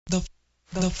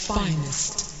the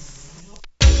finest.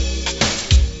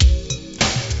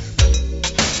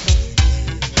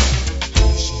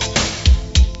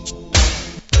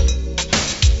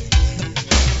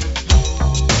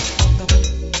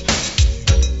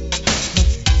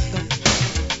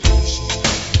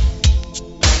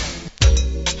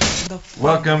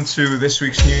 Welcome to this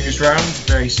week's news round,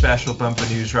 very special bumper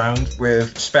news round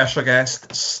with special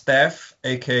guest Steph,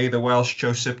 aka the Welsh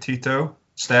Joseph Tito.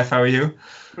 Steph, how are you?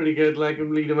 Pretty good. Like,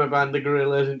 I'm leading my band of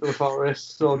gorillas into the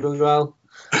forest. It's all going well.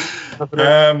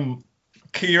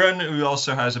 Kieran, who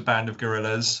also has a band of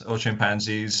gorillas or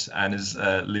chimpanzees and is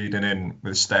leading in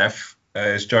with Steph,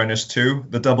 is joining us too.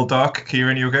 The double doc.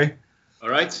 Kieran, you okay? All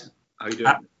right. How you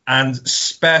doing? And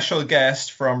special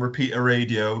guest from Repeater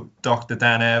Radio, Dr.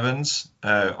 Dan Evans.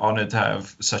 Honoured to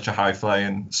have such a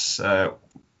high-flying Twitter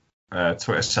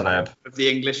celeb. Of the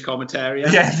English commentary.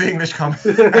 Yeah, the English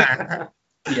commentary.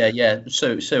 Yeah.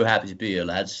 So happy to be here,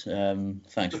 lads.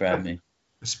 Thanks for having me.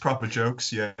 It's proper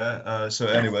jokes, yeah. So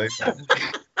anyway,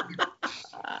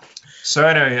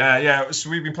 so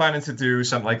we've been planning to do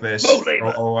something like this for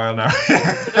a while now.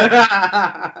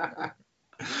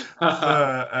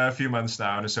 A few months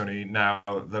now, and it's only now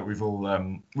that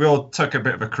we all took a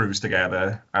bit of a cruise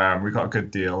together. We got a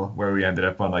good deal where we ended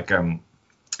up on like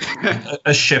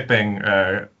a shipping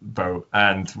boat,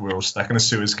 and we're all stuck in the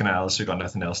Suez Canal, so we got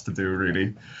nothing else to do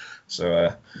really.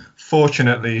 So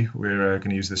fortunately, we're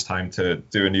going to use this time to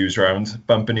do a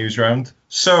bumper news round.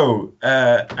 So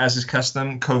as is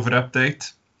custom, COVID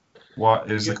update. What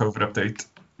is the COVID update?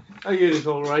 I hear it's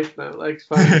all right now. Like, it's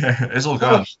fine. It's all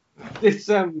gone. It's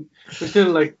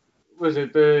still like,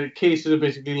 the cases are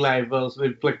basically level, so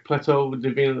they've like plateaued.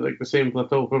 They've been at like the same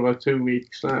plateau for about 2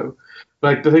 weeks now.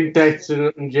 Like, I think deaths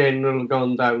in general have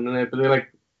gone down in it, but they're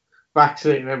like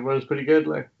vaccinating everyone's pretty good.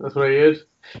 Like, that's what I heard.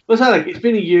 But it's like, it's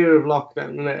been a year of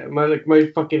lockdown, and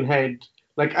my fucking head,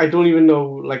 like, I don't even know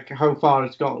like how far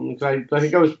it's gotten, because I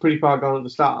think I was pretty far gone at the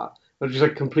start. I just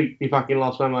like completely fucking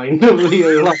lost my mind over the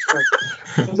year of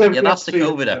lockdown. Yeah, that's the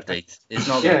COVID update. It's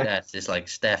not like that. It's like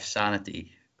Steph's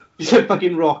sanity. He's like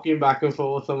fucking rocking back and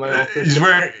forth on my office.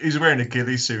 He's wearing a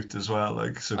ghillie suit as well.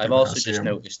 Like, so I've also just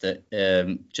noticed that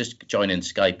just joining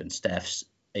Skype and Steph's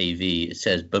AV, it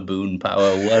says Baboon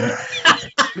Power 1.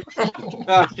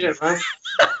 Oh shit, man.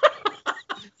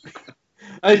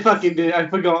 I fucking did.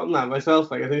 I've forgotten that myself.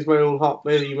 Like, I think it's my old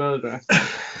Hotmail email address.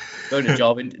 Going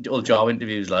to all job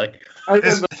interviews, like. I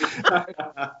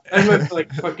remember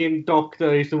like fucking doctor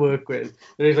I used to work with,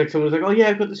 and he's like, someone's like, oh yeah,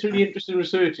 I've got this really interesting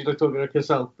research. He's like talking to a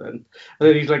consultant, and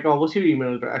then he's like, oh, what's your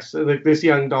email address? And like this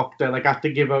young doctor like had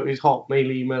to give out his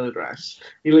Hotmail email address.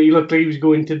 He looked like he was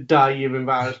going to die of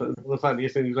embarrassment. The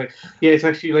funniest thing, he was like, yeah, it's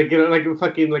actually like, you know, like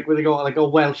fucking like when they got like a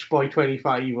Welsh boy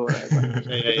 25 or whatever.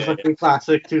 It's fucking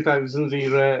classic 2000s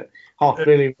era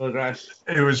Hotmail email address.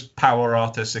 It was Power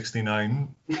Otter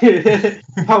 69.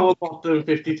 Power Bottom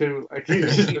 52.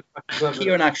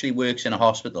 Kieran actually works in a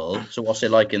hospital, so what's it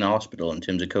like in the hospital in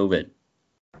terms of COVID?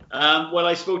 Well,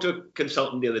 I spoke to a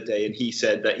consultant the other day, and he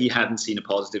said that he hadn't seen a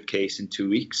positive case in 2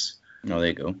 weeks. Oh, there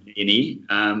you go. A&E.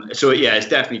 So yeah, it's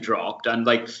definitely dropped, and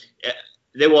like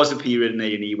there was a period in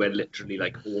A&E where literally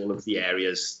like all of the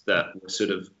areas that were sort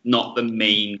of not the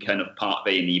main kind of part of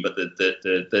A&E, but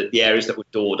the areas that were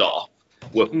doored off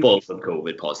were full of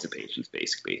COVID positive patients,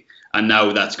 basically. And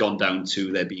now that's gone down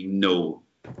to there being no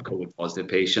COVID positive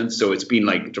patients. So it's been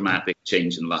like a dramatic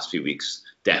change in the last few weeks,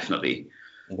 definitely.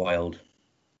 Wild.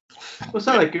 What's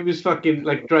that like? It was fucking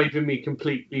like driving me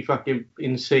completely fucking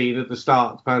insane at the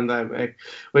start of the pandemic,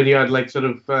 when you had like sort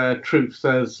of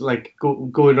truthers like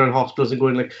going around hospitals and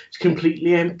going like, it's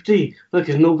completely empty. Look,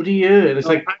 there's nobody here. And it's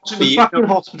like, actually, the fucking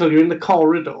hospital, you're in the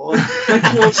corridor.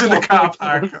 It's in the car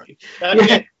park.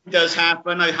 It does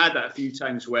happen. I've had that a few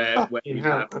times where you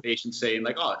have patients saying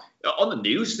like, oh, on the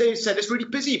news they said it's really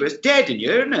busy, but it's dead in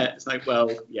here, isn't it? It's like, well,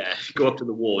 yeah, if you go up to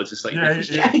the wards, it's like,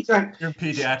 exactly. You're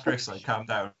pediatrics, like, calm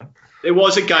down. There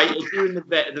was a guy during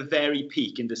the very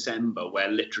peak in December where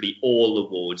literally all the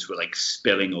wards were like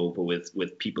spilling over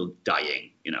with people dying,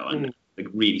 you know, and like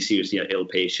really seriously ill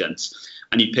patients.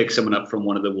 And he'd pick someone up from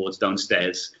one of the wards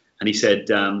downstairs, and he said,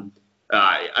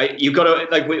 you've got to,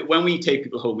 like, when we take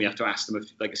people home, we have to ask them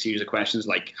a series of questions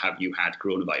like, have you had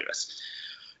coronavirus?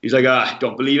 He's like,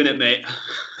 don't believe in it, mate.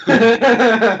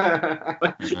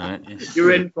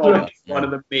 You're in probably one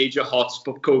of the major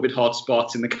COVID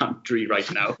hotspots in the country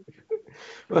right now.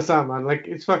 What's that, man? Like,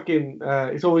 it's fucking,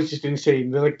 it's always just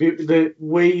insane. Like, the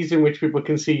ways in which people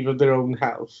conceive of their own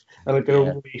health and, like, their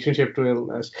own relationship to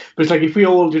illness. But it's like, if we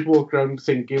all just walk around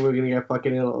thinking we're going to get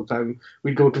fucking ill all the time,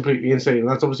 we'd go completely insane. And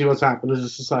that's obviously what's happened as a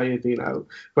society now,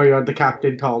 where you had the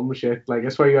Captain Tom shit. Like,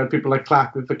 that's why you had people, like,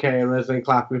 clapping for carers and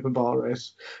clapping for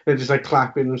Boris. And just, like,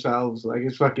 clapping themselves. Like,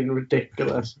 it's fucking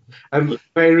ridiculous. I'm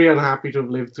very unhappy to have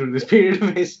lived through this period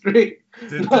of history.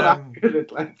 Did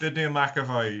Neil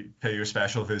McAvoy pay you a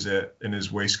special visit in his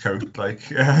waistcoat, like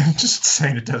just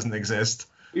saying it doesn't exist?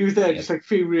 He was there just like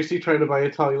furiously trying to buy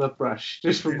a toilet brush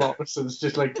just from Morrison's,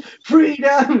 just like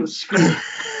freedom! Scream.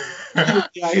 The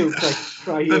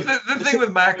thing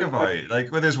with McAvoy,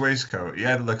 like with his waistcoat, he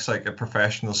either looks like a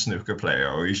professional snooker player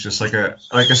or he's just like a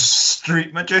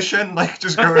street magician, like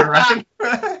just going around.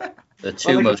 The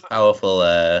two most powerful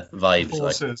vibes.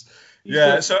 Forces.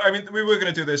 Yeah, so I mean, we were going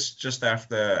to do this just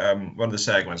after one of the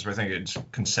segments, but I think it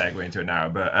can segue into it now.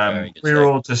 But we were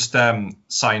all just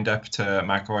signed up to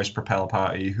McAvoy's Propel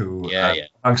Party, who,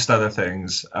 amongst other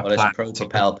things, well, it's a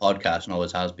pro-Propel podcast and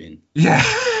always has been. Yeah.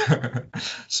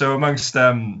 So amongst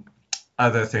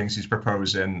other things he's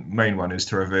proposing, main one is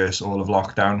to reverse all of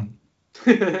lockdown.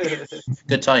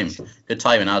 Good timing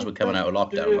as we're coming out of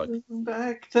lockdown. Like.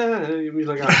 Back time. He's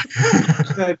like,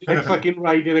 like fucking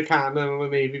riding a cannon on a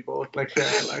navy boat, like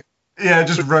yeah,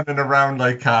 just running around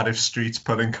like Cardiff streets,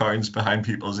 putting coins behind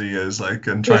people's ears, like,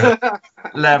 and trying to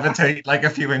levitate like a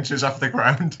few inches off the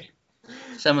ground.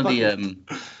 Some of the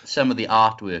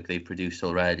artwork they've produced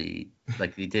already,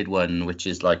 like they did one which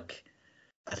is like,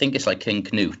 I think it's like King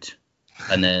Canute,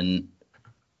 and then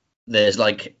there's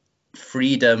like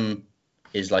freedom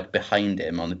is like behind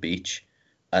him on the beach,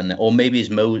 and or maybe it's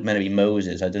meant to be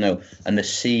Moses, I don't know, and the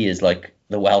sea is like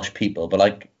the Welsh people, but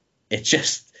like it's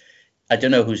just, I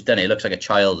don't know who's done it. It looks like a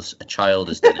child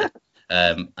has done it,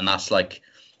 and that's like,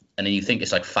 and then you think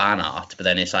it's like fan art, but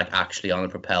then it's like actually on the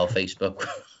Propel Facebook.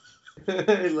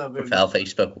 I love it. Propel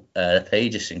Facebook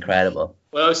page is incredible.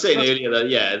 Well, I was saying earlier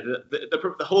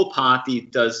that the whole party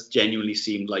does genuinely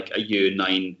seem like a year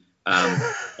 9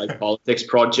 like politics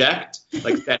project,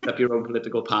 like set up your own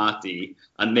political party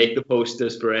and make the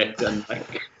posters for it and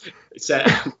like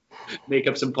make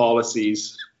up some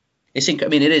policies. It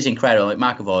is incredible. Like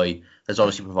McAvoy has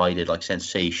obviously provided like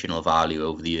sensational value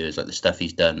over the years, like the stuff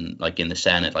he's done, like in the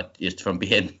Senate, like just from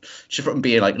being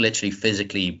like literally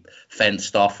physically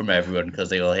fenced off from everyone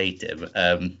because they all hate him.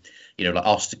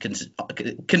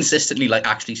 Like consistently like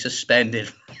actually suspended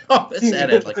from the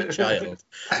Senate like a child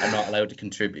and not allowed to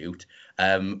contribute.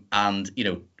 And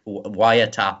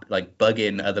wiretap, like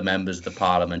bugging other members of the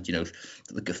parliament,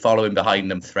 following behind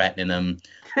them, threatening them.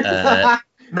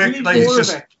 Mick, like he's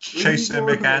just chasing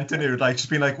Mick Anthony, like just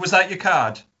being like, "Was that your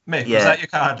card, Mick? Yeah. Was that your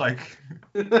card?" Like.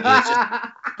 But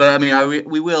I mean,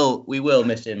 we will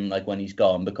miss him like when he's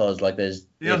gone, because like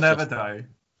he'll never die.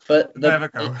 But never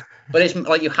go. But it's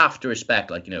like you have to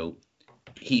respect, like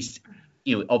he's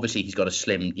obviously he's got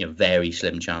a very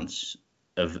slim chance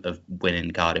of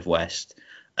winning Cardiff West,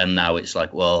 and now it's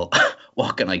like, well,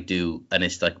 what can I do? And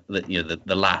it's like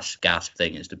the last gasp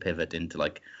thing is to pivot into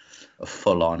like a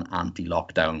full-on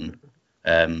anti-lockdown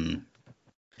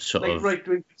sort of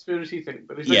right-wing conspiracy thing,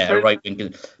 but it's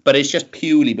right-wing. But it's just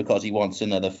purely because he wants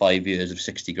another 5 years of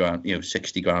 60 grand,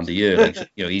 $60,000 a year. Like,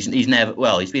 he's never,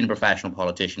 well, he's been a professional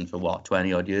politician for what,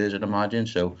 20 odd years, I'd imagine.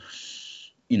 So,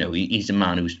 he's a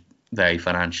man who's very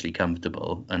financially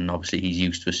comfortable, and obviously he's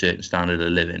used to a certain standard of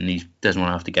living. He doesn't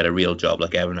want to have to get a real job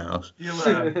like everyone else.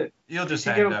 You'll just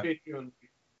end up.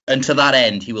 And to that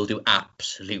end, he will do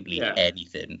absolutely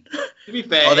anything. To be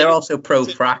fair, they're also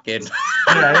pro-fracking.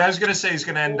 Yeah, I was going to say he's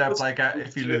going to end up like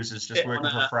if he loses, just working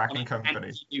for a fracking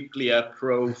company. Nuclear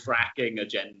pro-fracking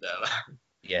agenda.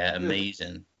 Yeah,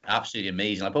 amazing, absolutely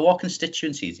amazing. But what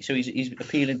constituencies? So he's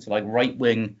appealing to like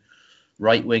right-wing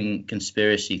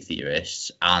conspiracy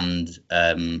theorists, and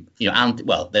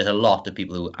there's a lot of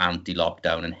people who are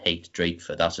anti-lockdown and hate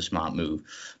Drakeford. That's a smart move.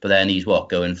 But then he's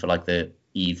going for like the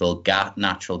evil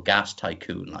natural gas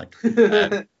tycoon, like he's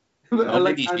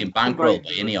being bankrolled by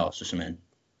Ineos or something.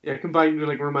 Yeah, combined with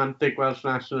like romantic Welsh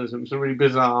nationalism, it's a really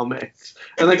bizarre mix.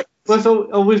 And like what's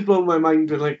always blown my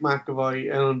mind with like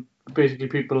McAvoy and basically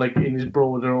people like in his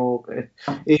broader orbit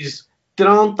is there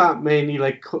aren't that many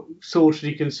like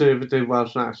socially conservative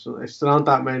Welsh nationalists. There aren't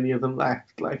that many of them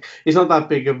left. Like, it's not that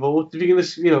big a vote. If you're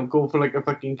gonna, go for like a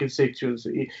fucking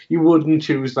constituency, you wouldn't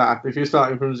choose that if you're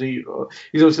starting from zero.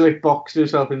 He's also like boxing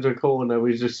himself into a corner where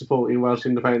he's just supporting Welsh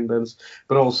independence,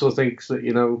 but also thinks that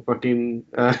fucking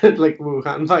like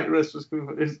Wuhan virus was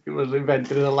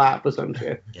invented in a lab or some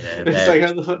shit. Yeah, It's like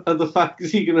how the fuck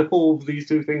is he gonna hold these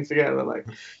two things together? Like,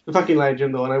 the fucking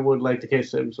legend though, and I would like to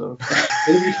kiss him. So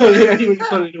anyone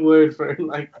put in a word for him,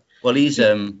 like. Well, he's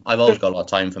I've always got a lot of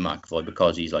time for McAvoy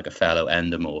because he's like a fellow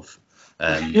endomorph.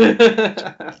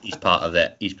 He's part of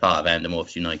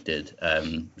Endomorphs United.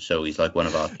 So he's like one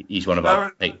of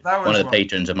the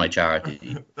patrons of my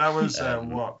charity. That was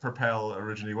what Propel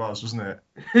originally was, wasn't it?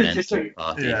 Just like,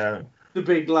 Yeah. the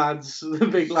big lads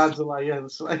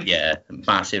alliance. Like. Yeah,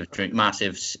 massive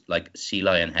like sea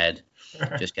lion head,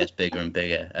 just gets bigger and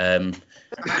bigger.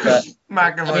 But,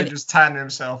 McAvoy just tanned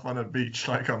himself on a beach,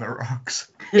 like on the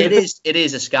rocks. it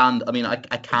is a scandal. I mean, I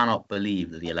cannot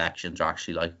believe that the elections are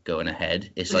actually like going ahead.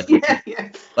 It's like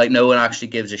like no one actually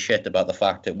gives a shit about the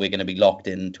fact that we're going to be locked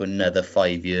into another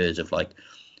 5 years of like,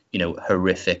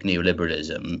 horrific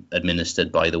neoliberalism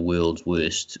administered by the world's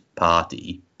worst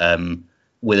party.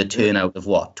 With a turnout of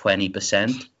what,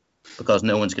 20%, because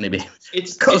no one's going to be.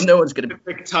 It's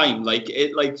perfect time. Like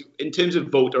in terms of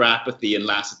voter apathy and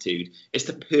lassitude, it's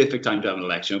the perfect time to have an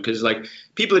election because like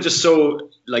people are just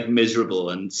so like miserable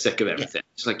and sick of everything.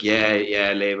 It's like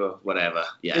yeah, Labour, whatever.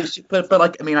 Yeah. But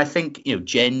like I think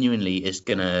genuinely it's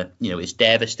gonna it's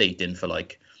devastating for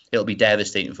like it'll be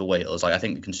devastating for Wales. Like I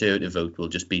think the Conservative vote will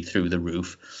just be through the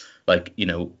roof. Like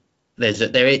there's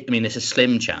a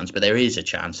slim chance, but there is a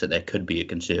chance that there could be a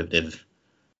Conservative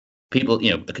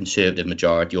a Conservative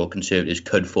majority, or Conservatives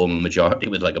could form a majority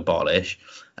with like abolish.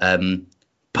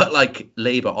 But like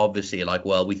Labour obviously like,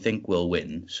 well, we think we'll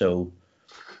win, so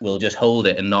we'll just hold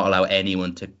it and not allow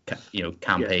anyone to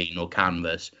campaign or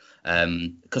canvass.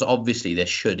 Because obviously this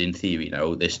should, in theory,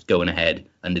 this going ahead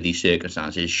under these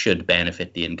circumstances should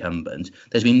benefit the incumbent.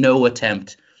 There's been no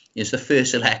attempt. It's the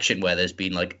first election where there's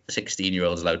been like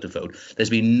 16-year-olds allowed to vote. There's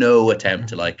been no attempt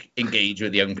to like engage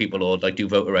with young people or like do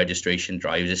voter registration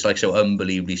drives. It's like so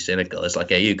unbelievably cynical. It's like,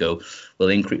 here you go. We'll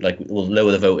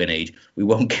lower the voting age. We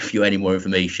won't give you any more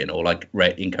information or like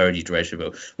encourage you to register to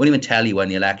vote. Won't even tell you when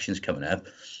the election's coming up.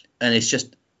 And it's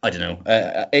just, I don't know.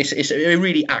 It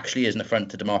really actually is an affront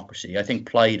to democracy. I think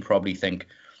Plaid probably think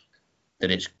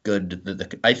that it's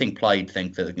good. I think Plaid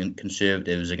think that the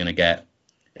Conservatives are going to get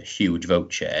a huge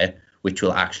vote share, which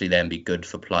will actually then be good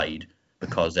for Plaid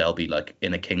because they'll be like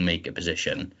in a kingmaker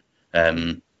position,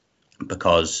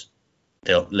 because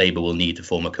Labour will need to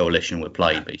form a coalition with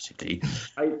Plaid basically.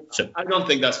 I don't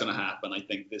think that's going to happen. I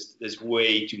think there's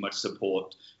way too much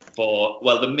support for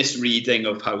the misreading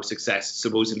of how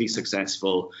supposedly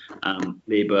successful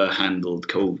Labour handled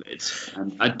COVID,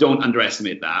 and I don't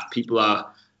underestimate that.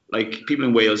 People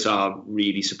in Wales are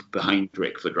really behind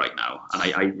Drakeford right now, and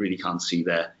I really can't see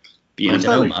there being. I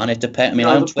don't know, man. It depends. I mean,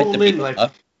 on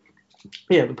Twitter,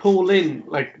 the poll in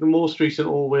like the most recent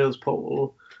All Wales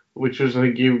poll, which was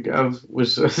like YouGov,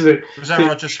 was that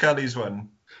Roger Scully's one?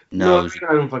 No,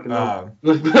 I don't fucking know.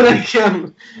 But like,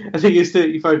 I think it's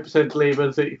 35% Labour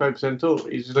and 35%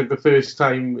 Tories. It's like the first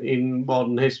time in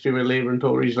modern history where Labour and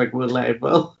Tories like were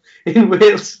level in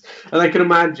Wales. And I can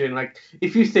imagine, like,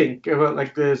 if you think about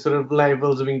like the sort of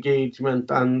levels of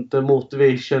engagement and the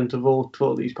motivation to vote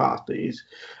for these parties,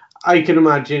 I can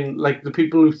imagine, like, the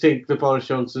people who think that Boris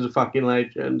Johnson's a fucking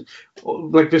legend,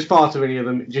 like, there's far too many of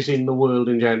them just in the world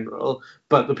in general,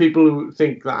 but the people who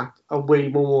think that are way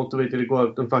more motivated to go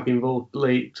out and fucking vote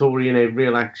Tory in every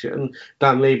election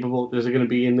than Labour voters are going to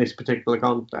be in this particular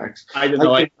context. I don't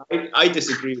know. I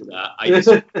disagree with that.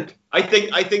 I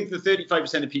think the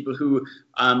 35% of people who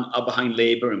are behind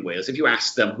Labour in Wales, if you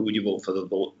ask them who would you vote for the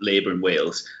vote Labour in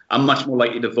Wales, are much more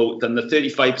likely to vote than the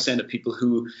 35% of people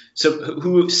who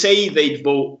say they'd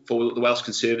vote for the Welsh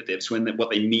Conservatives when what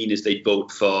they mean is they'd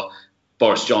vote for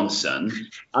Boris Johnson.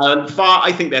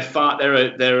 I think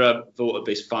they're a voter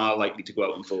base far likely to go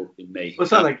out and vote in May. What's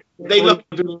that like? They look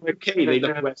okay. They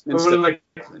look Westminster.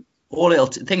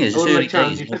 Thing is, it's early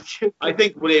days. I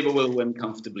think Labour will win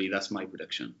comfortably. That's my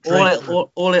prediction.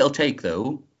 All it'll take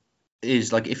though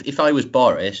is like if I was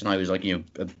Boris and I was like a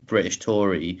British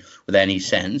Tory with any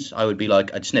sense, I would be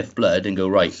like, I'd sniff blood and go,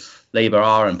 right, Labour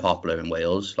are unpopular in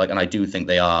Wales, like, and I do think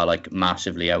they are like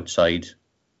massively outside.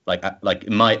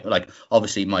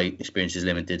 Obviously my experience is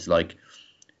limited to like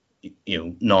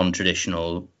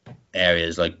non-traditional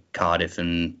areas like Cardiff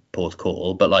and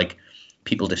Porthcawl, but like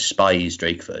people despise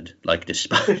Drakeford, like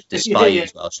despise Yeah.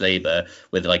 Welsh Labour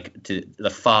with like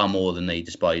the far more than they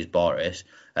despise Boris.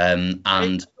 And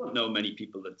I don't know many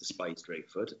people that despise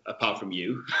Drakeford, apart from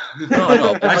you. no, I know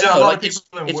a lot of people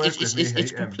that work with me it's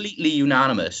hate him. completely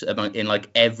unanimous in like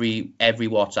every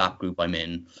WhatsApp group I'm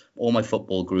in, all my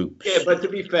football groups. Yeah, but to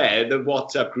be fair, the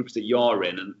WhatsApp groups that you're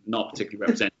in are not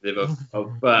particularly representative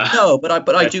of No, but I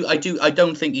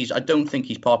don't think he's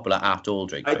popular at all,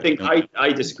 Drakeford.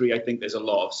 I disagree. I think there's a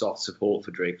lot of soft support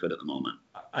for Drakeford at the moment.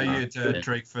 I heard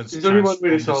Drakeford's There's only one way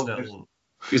to solve transformed this. little-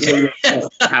 You say you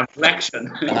have an election.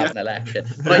 Have an election.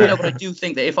 But I do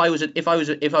think that if I was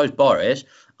Boris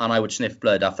and I would sniff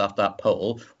blood after that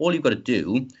poll, all you've got to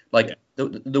do, like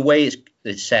the way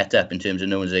it's set up in terms of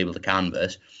no one's able to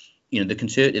canvass, the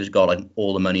Conservatives got like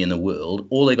all the money in the world.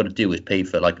 All they got to do is pay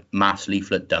for like mass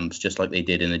leaflet dumps, just like they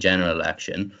did in the general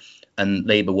election, and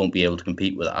Labour won't be able to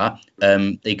compete with that.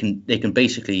 They can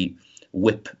basically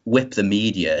whip the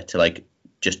media to like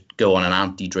just go on an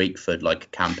anti-Drakeford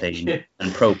like campaign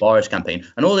and pro-Boris campaign,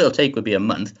 and all it'll take would be a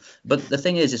month. But the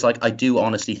thing is like I do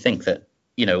honestly think that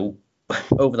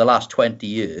over the last 20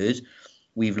 years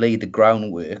we've laid the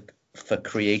groundwork for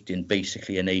creating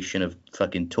basically a nation of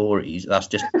fucking Tories. That's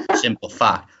just a simple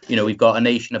fact. We've got a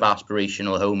nation of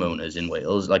aspirational homeowners in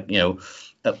Wales, like and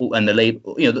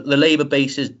the Labour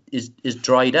base is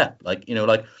dried up, like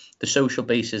like the social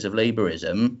basis of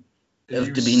Labourism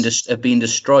have been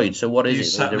destroyed. So what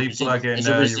is it? It's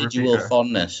a residual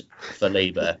fondness for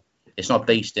Labour. It's not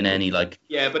based in any like.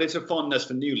 Yeah, but it's a fondness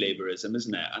for new Labourism,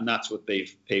 isn't it? And that's what they've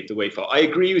paved the way for. I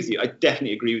agree with you. I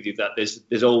definitely agree with you that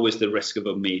there's always the risk of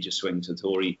a major swing to the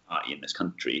Tory party in this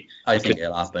country. I think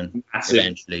it'll happen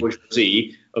eventually.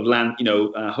 Bourgeoisie of land,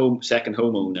 second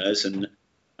homeowners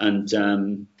and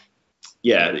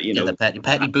the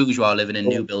petty bourgeois living in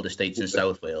new build estates in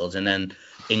South Wales, and then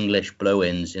English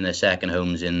blow-ins in their second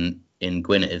homes in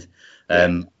Gwynedd.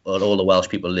 All the Welsh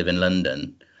people live in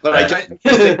London. But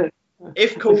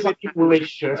if COVID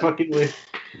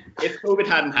if COVID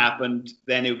hadn't happened,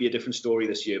 then it would be a different story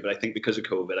this year. But I think because of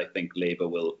COVID, I think Labour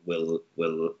will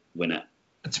win it.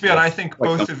 To be honest, I think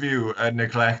both of you are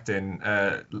neglecting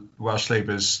Welsh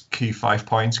Labour's key 5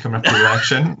 points coming up to the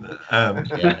election.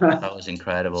 That was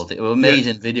incredible.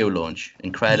 Amazing video launch.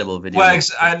 Incredible video. Well, launch.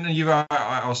 and you are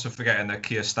also forgetting that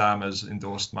Keir Starmer's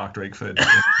endorsed Mark Drakeford.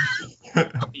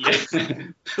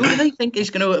 Who do they think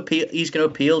he's going to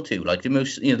appeal to? Like the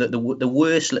most, the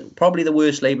worst, probably the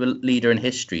worst Labour leader in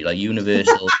history, like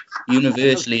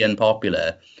universally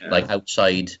unpopular, like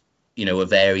outside, a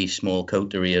very small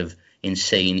coterie of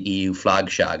insane EU flag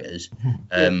shaggers.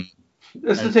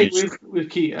 That's the thing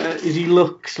with Keir, is he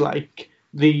looks and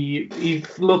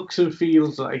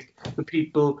feels like the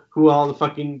people who are the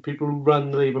fucking people who run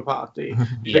the Labour Party.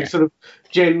 Like sort of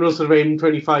general sort of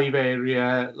M25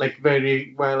 area, like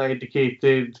very well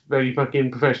educated, very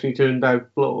fucking professionally turned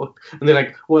out bloke. And they're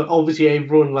like, well, obviously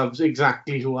everyone loves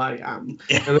exactly who I am.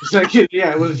 And it's like,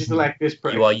 we'll just elect this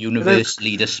prick. You are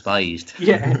universally despised.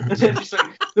 Yeah. And then just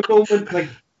like the moment, like,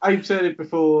 I've said it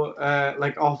before,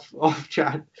 like off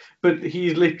chat, but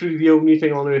he's literally the only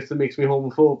thing on earth that makes me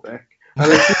homophobic.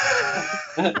 And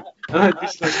I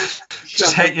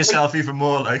just hate yourself even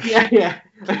more, like. Yeah.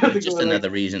 Just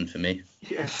another reason for me.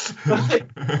 Yeah.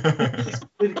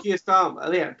 With Keir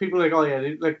Starmer, people are like, oh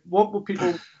yeah, like what would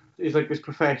people is like this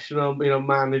professional,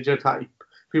 manager type.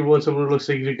 People want someone who looks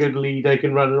like he's a good leader,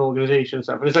 can run an organisation and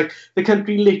stuff. And it's like the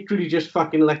country literally just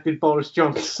fucking elected Boris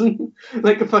Johnson,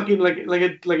 like a fucking like a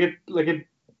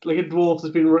dwarf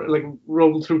that's been like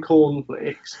rolled through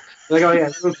cornflakes. Like, oh yeah,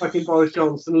 we're fucking Boris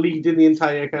Johnson leading the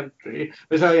entire country.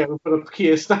 It's oh yeah, we'll put up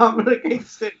Keir Starmer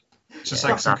against it. It's just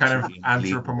like some kind of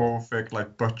anthropomorphic,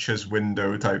 like butcher's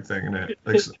window type thing, isn't it?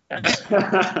 Like,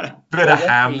 bit of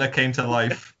ham that came to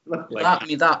life.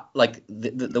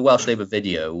 The Welsh Labour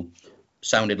video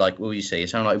sounded like, what would you say?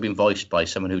 It sounded like it'd been voiced by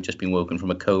someone who'd just been woken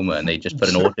from a coma, and they just put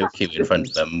an auto cue in front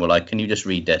of them. And were like, "Can you just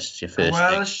read this? It's your first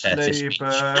Welsh thing."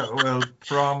 Labour will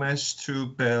promise to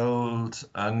build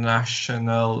a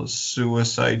national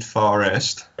suicide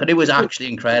forest. But it was actually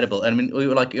incredible. I mean, we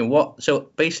were like, what?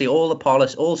 So basically,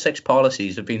 all 6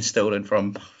 policies have been stolen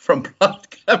from Plaid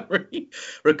Cymru.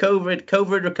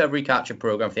 COVID recovery catch-up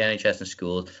programme for the NHS and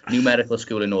schools, new medical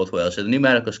school in North Wales. So the new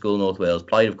medical school in North Wales,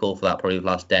 Plaid have called for that probably the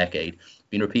last decade,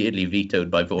 been repeatedly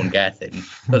vetoed by Vaughan Gething,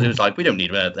 because it was like, we don't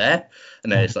need one out there.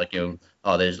 And then it's like,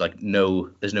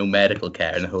 there's no medical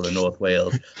care in the whole of North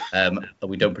Wales.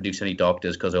 We don't produce any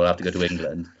doctors because they'll have to go to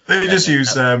England. They just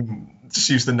use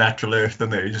the natural earth,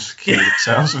 and they just kill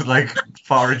themselves with like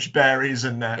forage berries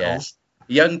and nettles.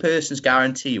 Young person's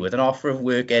guarantee with an offer of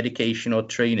work, education or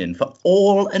training for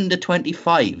all under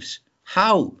 25s.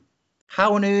 How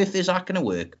on earth is that going to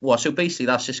work? Well, so basically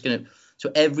that's just going to,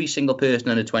 so every single person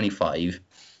under 25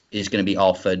 is going to be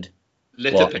offered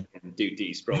litter picking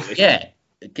duties, probably. Yeah.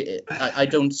 I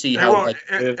don't see how.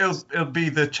 It'll be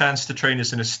the chance to train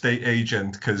as an estate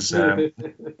agent because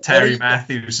Terry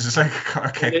Matthews is like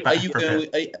a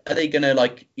kickback. Are they going to,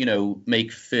 like, you know,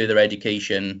 make further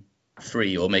education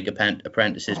free or make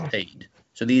apprentices paid?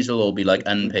 So these will all be like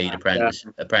unpaid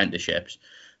apprenticeships.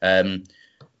 The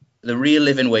real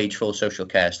living wage for all social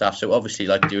care staff. So obviously,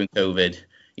 like during COVID,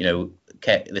 you know,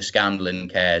 the scandal in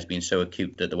care has been so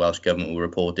acute that the Welsh government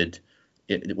reported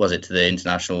was it to the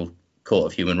International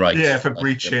Court of Human Rights? Yeah, for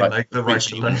breaching the right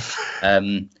to life.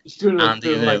 And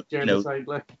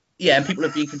people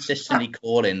have been consistently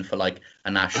calling for like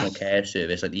a national care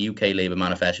service, like the UK Labour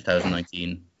Manifesto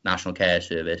 2019 National Care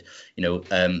Service. You know,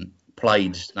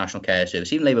 Plaid's National Care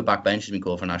Service. Even Labour backbench has been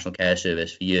called for a National Care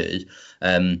Service for years.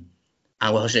 And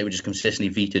Welsh Labour just consistently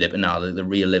vetoed it. But now the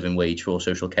real living wage for all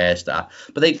social care staff.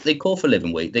 But they call for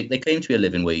living wage. They claim to be a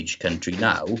living wage country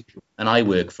now. And I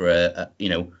work for a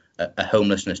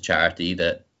homelessness charity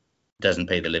that doesn't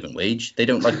pay the living wage. They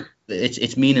don't like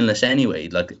it's meaningless anyway.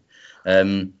 Like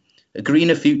a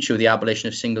greener future with the abolition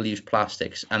of single-use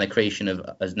plastics and the creation of,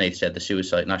 as Nate said,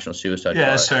 the national suicide.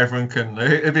 Yeah, so everyone can.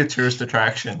 It'd be a tourist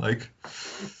attraction, like.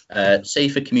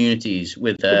 Safer communities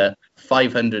with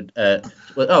 500.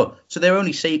 So they're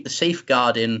only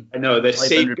safeguarding. I know they're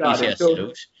 500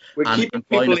 PCSOs and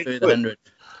employing a further 100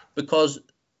 because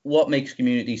what makes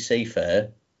communities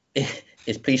safer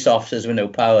is police officers with no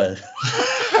power.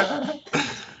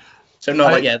 So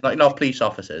not police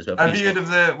officers. But have you heard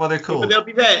of what they're called? But they'll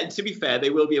be there. To be fair,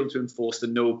 they will be able to enforce the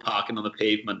no parking on the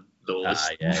pavement laws.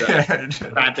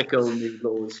 Radical new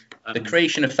laws. The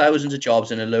creation of thousands of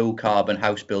jobs in a low carbon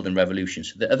house building revolution.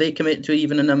 So are they committed to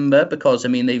even a number? Because I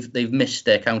mean, they've missed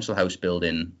their council house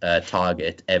building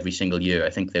target every single year. I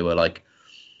think they were like,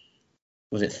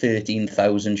 was it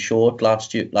 13,000 short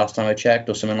last time I checked,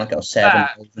 or something like that, or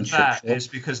 7,000 short? That is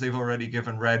because they've already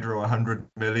given Redrow 100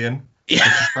 million.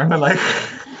 Yeah. Kind of like.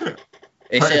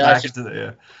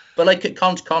 But like,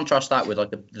 contrast that with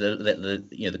like the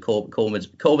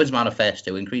Corbyn's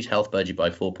manifesto: increase health budget by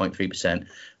 4.3%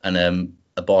 and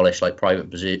abolish like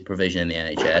private provision in the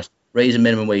NHS, raise a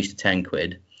minimum wage to 10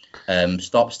 quid,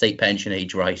 stop state pension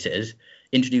age rises,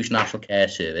 introduce national care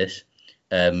service.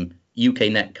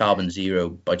 UK net carbon zero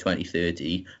by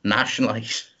 2030,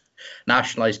 nationalise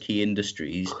key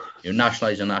industries,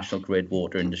 nationalise the national grid,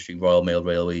 water industry, Royal Mail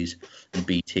Railways and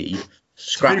BT.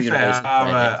 To be fair,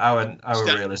 our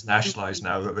rail is nationalised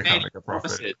now that they can't make a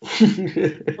profit.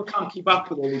 People can't keep up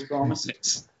with all these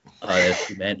promises. Oh,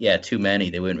 there's too many.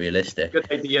 They weren't realistic.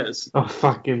 Good ideas. Oh,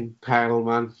 fucking hell,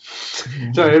 man.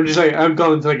 Sorry, I'm just like, I've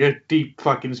gone into like a deep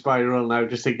fucking spiral now,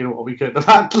 just thinking of what we could have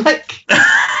had. Like,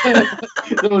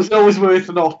 it was always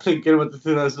worth not thinking about the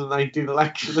 2019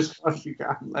 election as far as you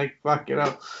can. Like, fucking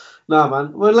hell. Nah,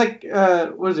 man. Well, like,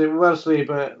 what is it? Welsh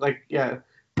Labour, like, yeah,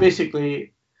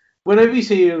 basically, whenever you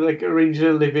say like arranging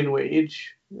a living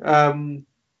wage,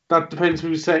 that depends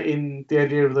who's setting the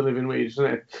idea of the living wage, isn't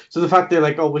it? So the fact they're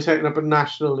like, we're setting up a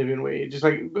national living wage, it's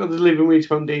like, the Living Wage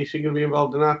Foundation going to be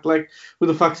involved in that? Like, who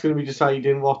the fuck's going to be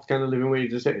deciding what kind of living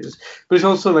wage this is? But it's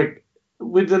also like,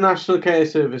 with the National Care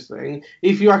Service thing,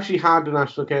 if you actually had a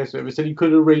National Care Service, then you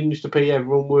could arrange to pay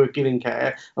everyone working in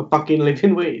care a fucking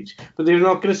living wage. But they're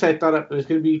not going to set that up, and it's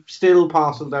going to be still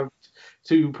parcelled out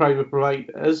to private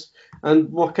providers.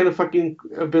 And what kind of fucking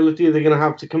ability are they going to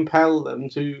have to compel them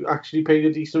to actually pay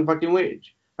a decent fucking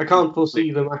wage? I can't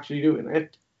foresee them actually doing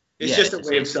it. It's just a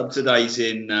way of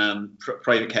subsidising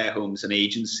private care homes and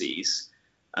agencies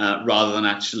rather than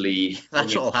actually...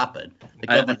 That's what will happen. The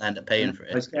government end up paying for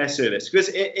it. Care service. Because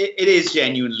it is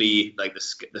genuinely like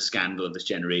the scandal of this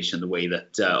generation, the way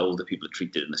that older people are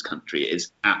treated in this country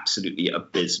is absolutely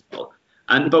abysmal.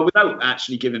 But without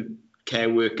actually giving care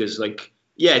workers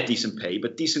decent pay,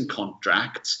 but decent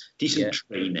contracts, decent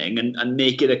training, and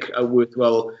make it a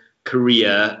worthwhile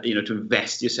career, to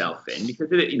invest yourself in,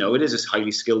 because it is a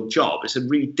highly skilled job. It's a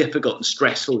really difficult and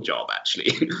stressful job, actually.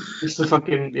 It's it's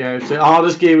the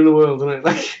hardest game in the world, isn't it?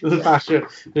 Like the fashion,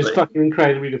 it's fucking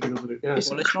incredibly difficult to do. Yeah. It's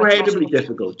an incredibly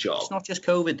difficult job. It's not just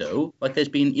COVID though. Like there's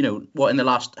been, in the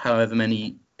last however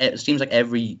many, it seems like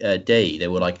every day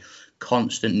there were like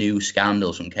constant new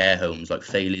scandals from care homes, like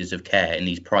failures of care in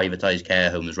these privatized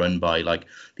care homes run by like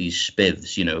these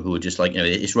spivs, who are just like,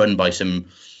 it's run by some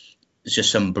it's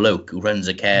just some bloke who runs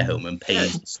a care home and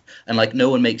pays, and like no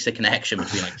one makes the connection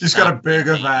between like He's got a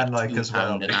burger van like as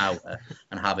well, £2 an hour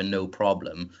and having no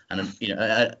problem, and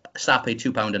staff pay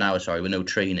 £2 an hour, sorry, with no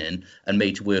training, and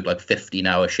made to work like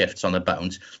 15-hour shifts on the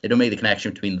bounce. They don't make the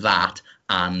connection between that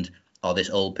and this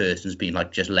old person's been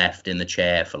like just left in the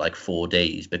chair for like 4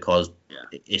 days because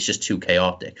it's just too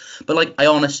chaotic. But like I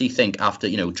honestly think after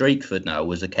Drakeford now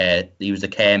was the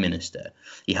care minister.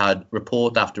 He had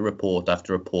report after report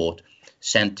after report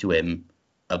sent to him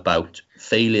about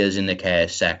failures in the care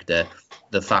sector,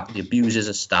 the fact the abuses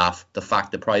of staff, the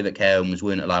fact that private care homes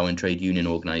weren't allowing trade union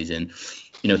organising.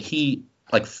 He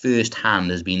like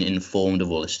firsthand has been informed of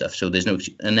all this stuff. So there's no,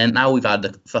 and then now we've had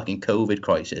the fucking COVID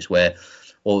crisis where,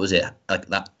 what was it, like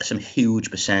that some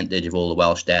huge percentage of all the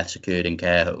Welsh deaths occurred in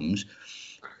care homes.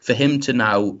 For him to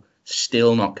now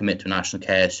still not commit to a national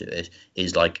care service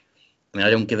is like, I mean,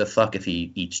 I don't give a fuck if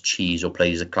he eats cheese or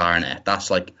plays the clarinet.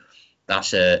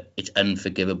 It's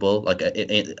unforgivable. Like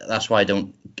that's why I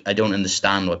don't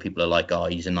understand why people are like, oh,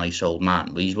 he's a nice old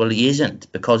man. Well, he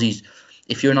isn't, because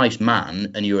if you're a nice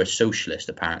man and you're a socialist,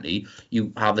 apparently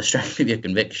you have the strength of your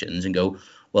convictions and go,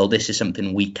 well, this is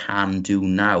something we can do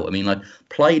now. I mean, like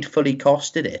Plaid fully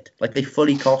costed it. Like they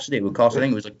fully costed it. It would cost, I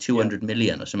think it was like 200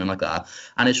 million or something like that.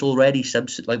 And it's already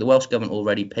like the Welsh government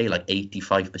already pay like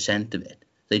 85% of it.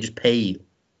 They just pay.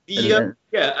 And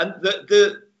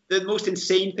the most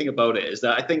insane thing about it is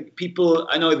that I think people,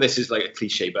 I know this is like a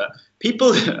cliche, but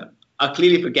people are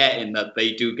clearly forgetting that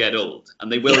they do get old,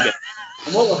 and they will get.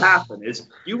 And what will happen is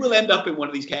you will end up in one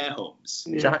of these care homes.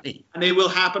 Exactly. And it will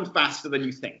happen faster than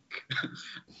you think.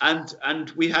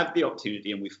 and we had the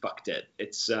opportunity and we fucked it.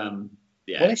 It's Well,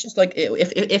 it's just like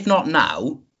if not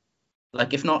now,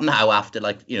 after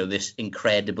like this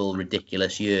incredible,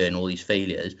 ridiculous year and all these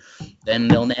failures, then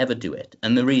they'll never do it.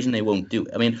 And the reason they won't do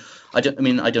it, I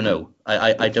don't know.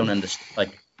 I don't understand.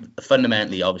 Like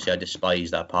fundamentally, obviously, I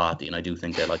despise that party, and I do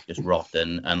think they're like just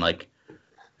rotten and like.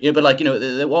 But like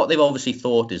what they've obviously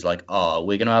thought is like,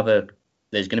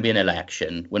 there's gonna be an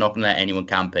election. We're not gonna let anyone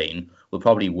campaign. We'll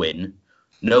probably win.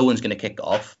 No one's gonna kick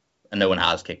off, and no one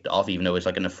has kicked off, even though it's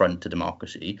like an affront to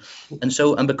democracy.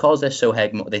 And because they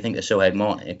think they're so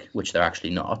hegemonic, which they're actually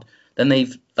not. Then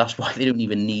that's why they don't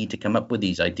even need to come up with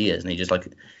these ideas. And they just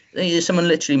someone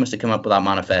literally must have come up with that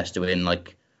manifesto in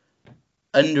like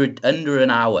under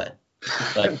an hour,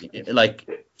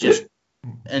 just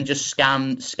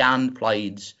scanned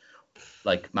Plaid's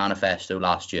like manifesto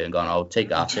last year and gone, I'll take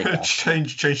that.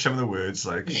 change some of the words,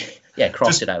 like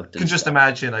cross it out. Can just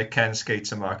imagine like Ken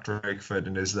Skates and Mark Drakeford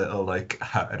in his little like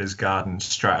hut at his garden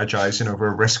strategizing over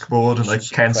a risk board, and like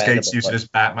Ken Skates using his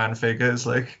Batman figures.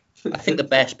 Like I think the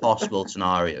best possible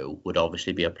scenario would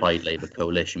obviously be a Plaid Labour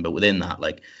coalition, but within that,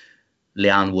 like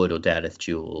Leanne Wood or Dereth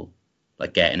Jewell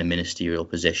like getting a ministerial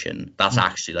position, that's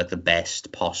actually like the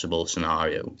best possible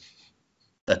scenario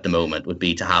at the moment, would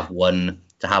be to have one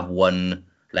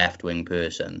left-wing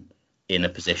person in a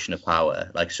position of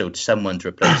power, like someone to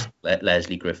replace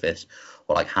Leslie Griffiths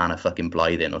or like Hannah fucking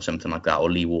Blythen or something like that, or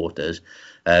Lee Waters.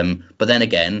 But then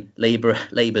again,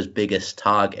 Labour's biggest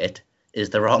target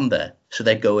is the Rhondda, so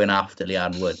they're going after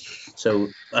Leanne Wood. So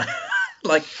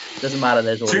like doesn't matter.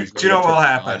 There's all these. Do you know what will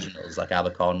happen? Like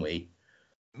Aberconwy.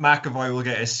 McAvoy will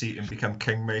get his seat and become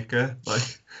kingmaker. Like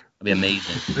that'd be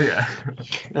amazing. Yeah,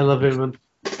 I love him, man.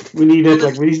 We need it.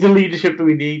 Like he's the leadership that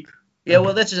we need. Yeah,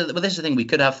 well, this is the thing. We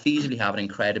could feasibly have an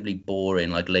incredibly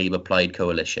boring like Labour Plaid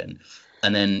coalition,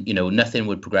 and then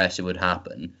nothing progressive would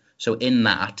happen. So in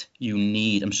that, you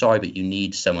need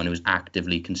someone who's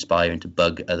actively conspiring to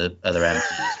bug other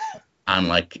MPs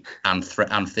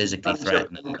and physically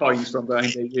threatening coins from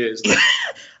behind their ears,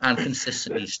 and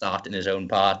consistently starting his own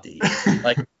party,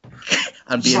 like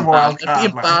and It's a being wild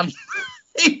banned. card, man.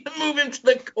 Move him to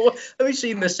the court. Have you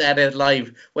seen the Senedd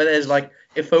live where there's like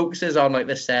it focuses on like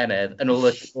the Senedd and all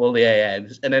the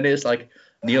AMs, and then it's like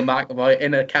Neil McAvoy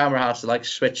in a camera has to like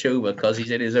switch over because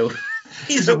he's in his own.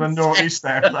 he's in the naughty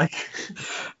step. Like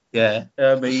yeah,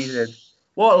 amazing.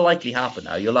 What will likely happen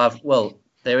now? You'll have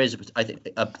there is I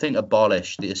think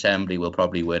Abolish the Assembly will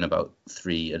probably win about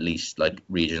 3 at least like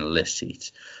regional list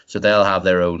seats, so they'll have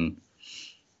their own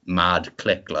mad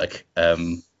clique like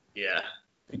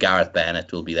Gareth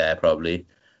Bennett will be there probably.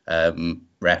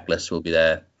 Reckless will be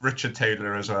there. Richard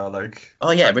Taylor as well. Like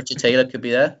Richard Taylor could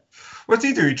be there. What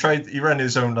did he do? He ran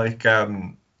his own like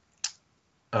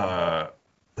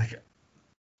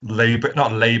Labour,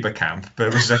 not Labour camp, but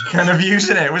it was like kind of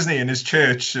using it, wasn't he, in his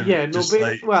church? Yeah, this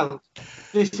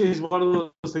is one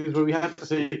of those things where we have to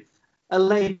say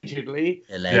allegedly.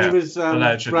 He was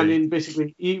running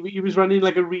basically. He was running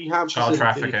like a rehab child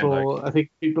facility trafficking for I think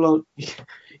people on.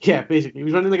 Yeah, basically, he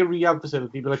was running like a rehab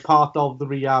facility, but like part of the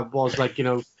rehab was like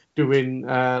doing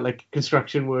like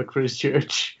construction work for his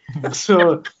church.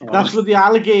 So that's what the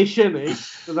allegation is.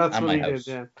 So that's And what my he house.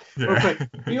 did. Yeah. Yeah. Okay.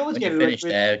 We always When get you it. finish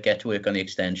there, get to work on the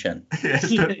extension.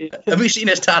 Yes, Have you seen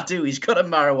his tattoo? He's got a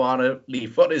marijuana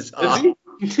leaf on his arm.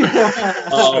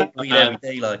 Oh, Weed every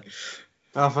day, like.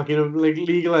 Oh, fucking like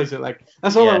legalize it. Like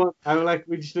that's all I Yeah. want. I'm like,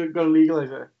 we just gotta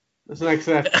legalize it. That's the next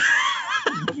step.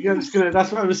 Yeah, I'm just gonna.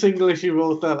 That's why I'm a single issue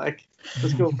voter. Like,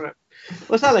 let's go for it.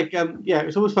 What's that like? Yeah,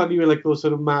 it's always funny with like those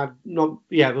sort of mad,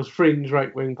 those fringe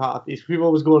right wing parties. People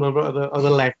always going on about the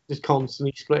left, just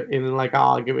constantly splitting and like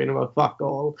arguing about fuck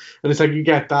all. And it's like you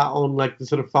get that on like the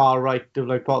sort of far right of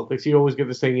like politics. You always get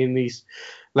this thing in these,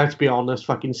 let's be honest,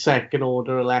 fucking second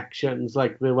order elections,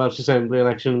 like the Welsh Assembly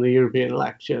election and the European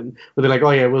election, where they're like,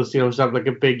 oh yeah, we'll just have like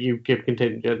a big UKIP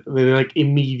contingent, and then they like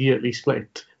immediately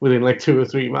split within like 2 or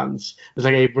 3 months. It's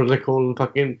like everyone's like calling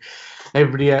fucking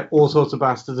everybody all sorts of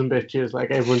bastards and bitches, like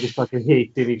everyone just fucking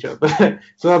hating each other.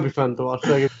 So that'd be fun to watch.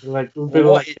 Like a bit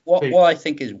of, What I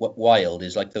think is wild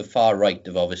is like the far right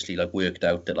have obviously like worked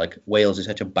out that like Wales is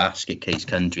such a basket case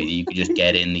country that you can just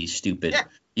get in these stupid.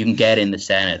 You can get in the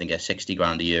Senate and get 60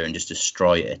 grand a year and just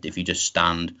destroy it if you just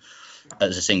stand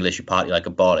as a single issue party like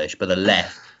abolish. But the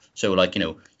left, so like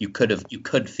you could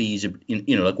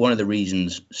feasibly, like one of the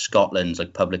reasons Scotland's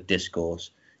like public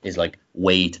discourse is like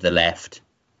way to the left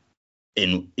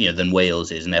in than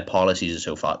Wales is, and their policies are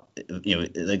so far,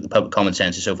 the public common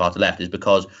sense is so far to the left, is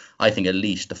because I think at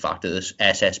least the fact that this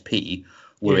SSP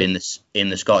were in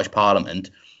the Scottish Parliament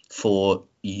for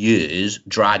years,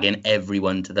 dragging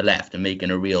everyone to the left and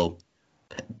being a real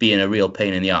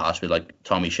pain in the arse with like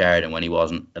Tommy Sheridan when he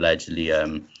wasn't allegedly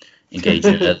engaged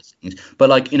in other things. But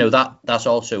like that's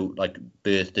also like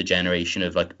birthed a generation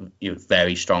of like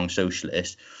very strong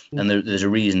socialists. And there's a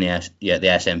reason the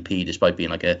SNP, despite being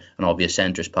like an obvious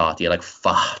centrist party, are like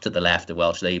far to the left of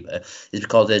Welsh Labour, is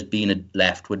because there's been a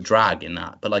leftward drag in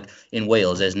that. But like in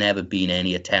Wales, there's never been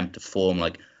any attempt to form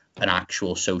like an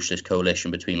actual socialist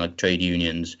coalition between like trade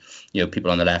unions,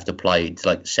 people on the left applied to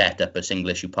like set up a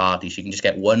single issue party. So you can just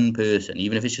get one person,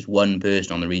 even if it's just one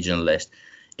person on the regional list,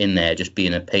 in there just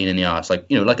being a pain in the arse, like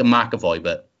like a McAvoy,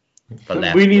 but for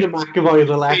left. We need a McAvoy on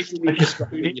the left. Basically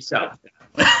describing yourself.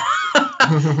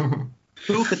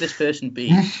 Who could this person be?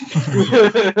 Who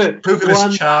could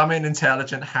this charming,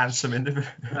 intelligent, handsome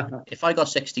individual? If I got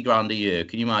 60 grand a year,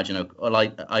 can you imagine?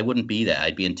 Like, I wouldn't be there.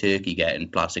 I'd be in Turkey getting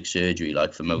plastic surgery,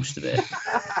 like for most of it.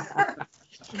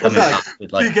 Coming back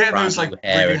with like you get those like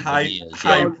really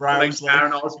high brows, like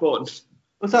Aaron Osborne.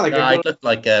 What's that like? I look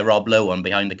like Rob Lowe on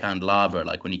Behind the Candelabra,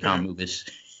 like when he can't move his,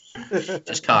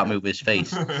 just can't move his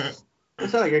face.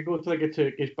 What's that like? I go to like a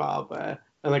Turkish barber.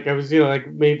 And like I was, like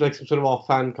made like some sort of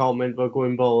offhand comment about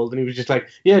going bald, and he was just like,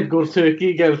 "Yeah, go to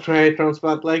Turkey, get a hair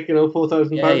transplant, like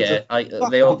 £4,000." Yeah.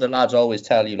 The lads always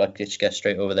tell you like just get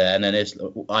straight over there. And then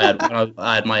I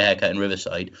had my haircut in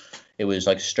Riverside. It was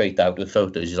like straight out with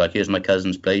photos. He's like, "Here's my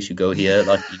cousin's place. You go here,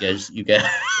 like you get."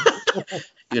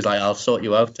 He was like, "I'll sort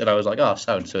you out," and I was like, "Oh,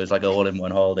 sound." So it's like all in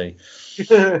one holiday.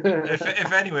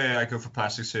 if anywhere I go for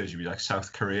plastic surgery, like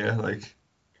South Korea, like.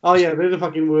 Oh yeah, they're the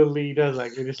fucking world leaders.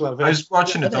 Like they just love it. I was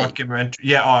watching a documentary.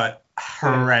 Yeah,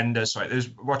 horrendous. Right, I was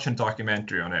watching a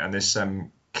documentary on it, and this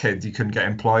kid, he couldn't get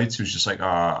employed, so he was just like,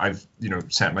 I've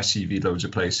sent my CV loads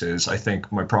of places. I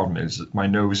think my problem is that my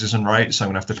nose isn't right, so I'm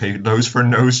gonna have to pay loads for a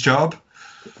nose job.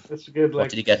 That's good. Like, what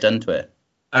did he get done to it?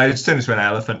 It's turned into an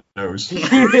elephant nose. Like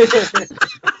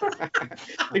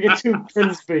a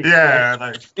two-pence beak. Yeah,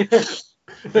 like you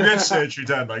get surgery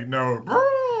done, like no.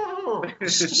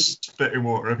 Spitting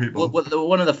water at people. Well,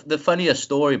 one of the funniest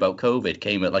story about COVID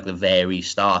came at like the very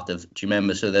start of. Do you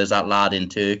remember? So there's that lad in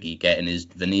Turkey getting his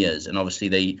veneers, and obviously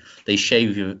they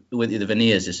shave you with the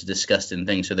veneers. It's a disgusting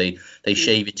thing. So they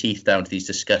shave your teeth down to these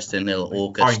disgusting little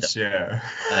orchid points, stuff.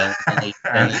 Yeah.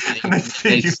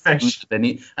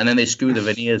 And then they screw the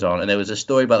veneers on. And there was a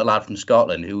story about the lad from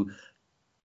Scotland who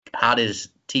had his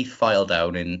teeth filed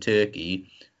down in Turkey.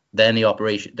 Then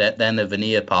the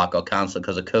veneer part got cancelled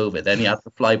because of COVID. Then he had to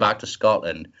fly back to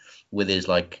Scotland with his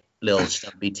like little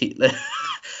stumpy teeth,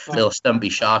 little stumpy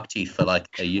shark teeth for like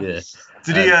a year.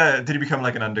 Did he become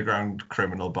like an underground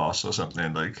criminal boss or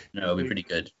something? Like no, it'd be pretty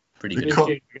good. Pretty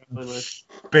good.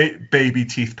 Baby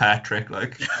teeth Patrick,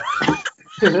 like.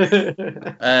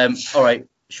 All right.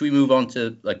 Should we move on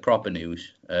to like proper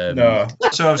news? No.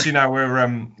 So obviously now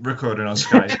we're recording on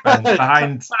Skype, and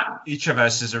behind each of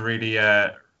us is a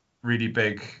really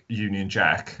big Union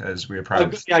Jack as we approach. I've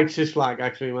got the ISIS flag,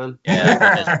 actually, man.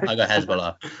 Yeah, I got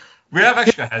Hezbollah. We have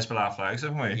actually got Hezbollah flags,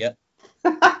 haven't we? Yep.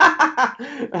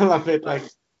 I love it. Like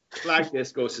Flag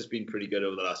discourse has been pretty good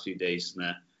over the last few days, hasn't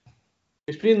it?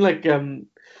 It's been like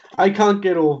I can't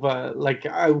get over like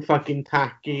how fucking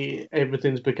tacky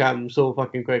everything's become so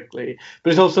fucking quickly.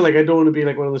 But it's also like I don't want to be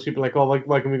like one of those people like, oh,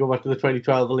 why can we go back to the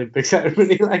 2012 Olympic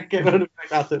ceremony? Like, you know, like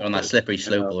that's on that slippery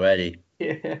slope already.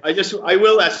 Yeah. I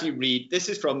will actually read. This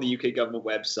is from the UK government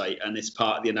website, and it's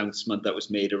part of the announcement that was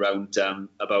made around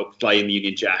about flying the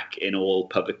Union Jack in all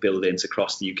public buildings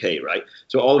across the UK. Right.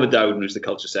 So Oliver Dowden, who's the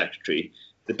Culture Secretary,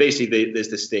 basically there's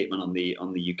this statement on the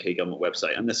UK government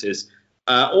website, and this is.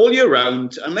 All year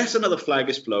round, unless another flag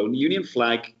is flown, the Union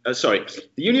flag is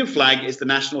the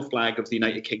national flag of the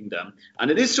United Kingdom, and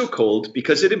it is so called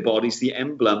because it embodies the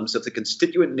emblems of the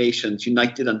constituent nations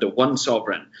united under one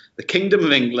sovereign, the Kingdom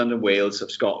of England and Wales,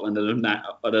 of Scotland, and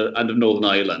of Northern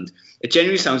Ireland. It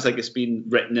genuinely sounds like it's been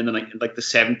written in the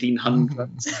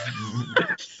 1700s.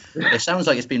 It sounds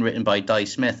like it's been written by Di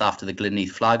Smith after the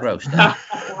Glynneath flag roast.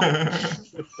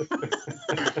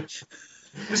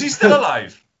 Is he still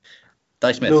alive?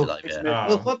 Di Smith's alive, yeah.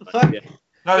 Well, what the fuck? Yeah.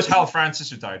 No, it was Hal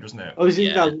Francis who died, wasn't it? Oh, is he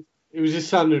Yeah. done? It was his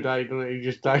son who died, and he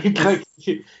just died. Like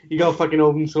he got fucking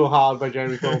opened so hard by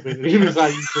Jeremy Corbyn. He was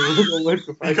like,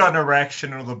 He got an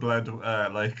erection and all the blood,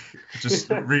 just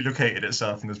relocated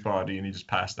itself in his body, and he just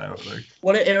passed out. Like,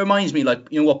 Well, it reminds me, like,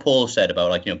 what Paul said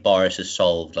about, like, Boris has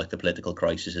solved, like, the political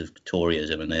crisis of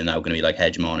Toryism, and they're now going to be, like,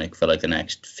 hegemonic for, like, the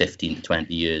next 15 to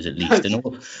 20 years at least.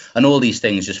 And all these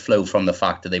things just flow from the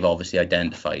fact that they've obviously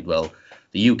identified, well,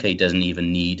 the UK doesn't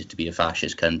even need to be a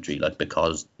fascist country, like,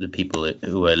 because the people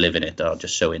who are living it are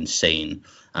just so insane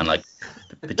and, like,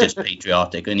 just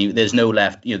patriotic. And there's no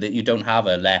left, that you don't have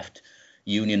a left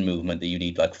union movement that you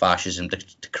need, like, fascism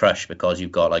to crush, because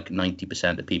you've got, like,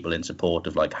 90% of people in support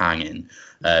of, like, hanging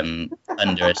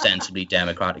under ostensibly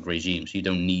democratic regimes. So you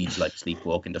don't need, like,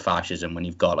 sleepwalk into fascism when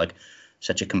you've got, like,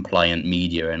 such a compliant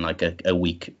media and, like, a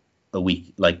weak,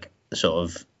 like, sort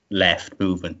of left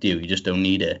movement, do you just don't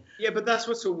need it. Yeah, but that's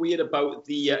what's so weird about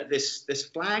the this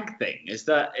flag thing, is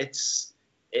that it's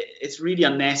really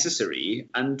unnecessary,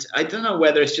 and I don't know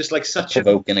whether it's just like such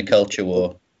provoking a culture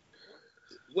war.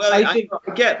 Well, I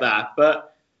get that,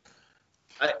 but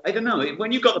I don't know.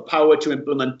 When you've got the power to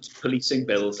implement policing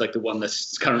bills like the one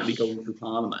that's currently going through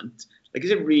Parliament, like,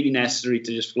 is it really necessary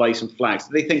to just fly some flags?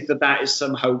 Do they think that is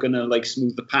somehow going to, like,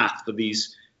 smooth the path for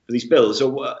these bills?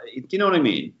 Or do you know what I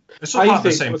mean? it's all part of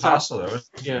the same parcel, though,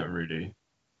 isn't it, really?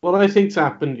 What I think's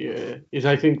happened here is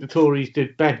I think the Tories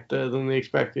did better than they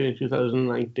expected in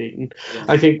 2019. Yeah.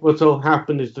 I think what's all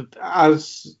happened is that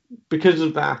because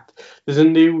of that, there's a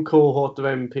new cohort of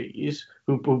MPs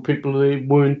who people they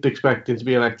weren't expecting to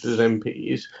be elected as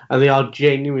MPs, and they are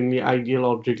genuinely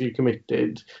ideologically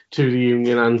committed to the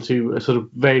union and to a sort of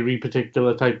very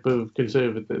particular type of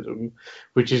conservatism,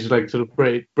 which is like sort of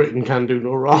Britain can do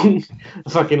no wrong. I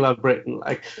fucking love Britain,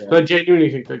 like. Yeah. But I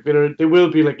genuinely think like there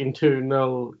will be like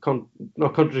internal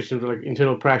not contradictions, but like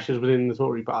internal pressures within the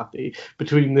Tory party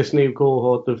between this new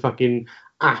cohort of fucking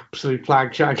absolute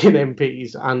flag shagging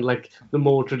MPs and like the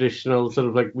more traditional sort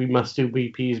of like we must do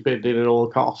BP's bidding at all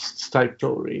costs type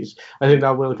Tories. I think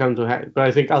that will come to a head, but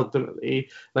I think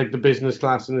ultimately like the business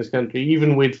class in this country,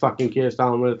 even with fucking Keir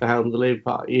Starmer at the helm of the Labour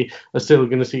Party, are still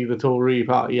going to see the Tory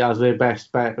party as their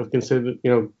best bet of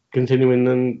continuing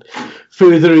and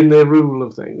furthering their rule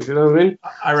of things. You know what I mean?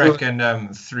 I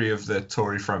reckon 3 of the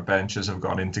Tory front benches have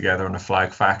gone in together on a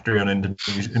flag factory in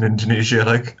Indonesia,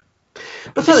 like.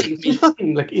 But it's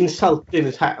fucking like insulting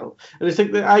as hell, and it's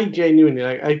like I genuinely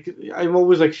I'm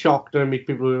always like shocked when I meet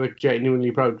people who are like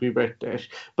genuinely proud to be British.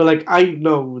 But like I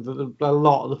know that a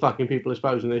lot of the fucking people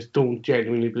espousing this don't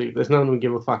genuinely believe this. None of them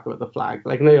give a fuck about the flag.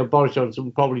 Like Boris Johnson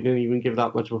probably didn't even give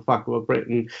that much of a fuck about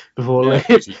Britain before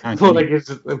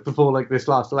this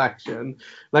last election.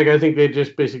 Like I think they're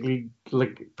just basically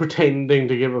like pretending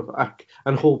to give a fuck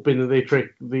and hoping that they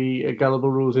trick the gullible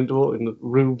rubes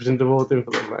into voting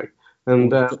for them. Like.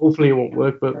 And hopefully it won't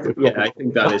work, but yeah, I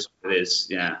think that is what it is.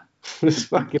 Yeah, it's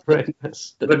fucking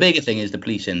horrendous. The bigger thing is the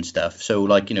policing stuff. So,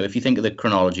 like, if you think of the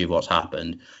chronology of what's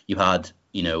happened, you've had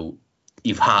the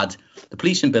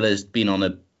policing bill has been on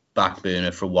the back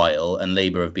burner for a while, and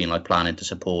Labour have been like planning to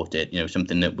support it.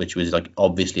 Something which was like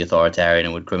obviously authoritarian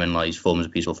and would criminalise forms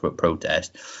of peaceful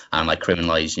protest and like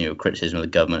criminalise criticism of the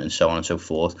government and so on and so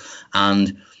forth.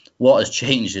 And what has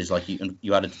changed is like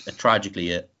you had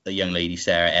tragically a young lady,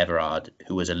 Sarah Everard,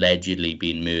 who was allegedly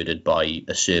being murdered by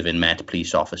a serving Met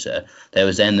police officer. There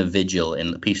was then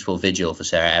the peaceful vigil for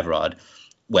Sarah Everard,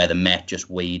 where the Met just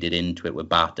waded into it with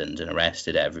batons and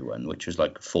arrested everyone, which was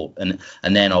like and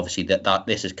then obviously that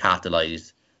this has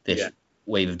catalysed this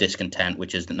wave of discontent,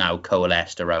 which has now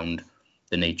coalesced around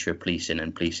the nature of policing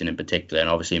and policing in particular. And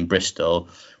obviously in Bristol,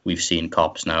 we've seen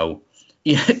cops now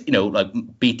like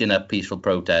beating up peaceful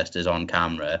protesters on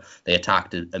camera. They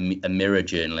attacked a Mirror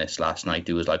journalist last night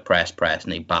who was like press,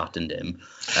 and they battened him.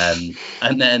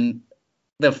 And then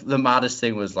the maddest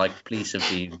thing was like police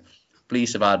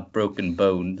have had broken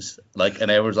bones, like,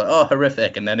 and everyone's like, oh,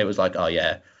 horrific. And then it was like, oh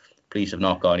yeah, police have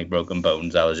not got any broken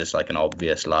bones. That was just like an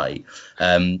obvious lie.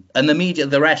 And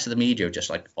the rest of the media are just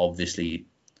like obviously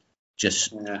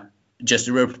just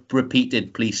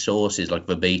repeated police sources like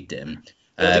verbatim.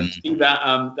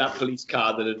 That police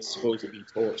car that had supposedly been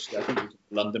torched, I think it was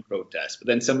a London protest, but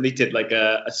then somebody did like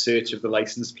a search of the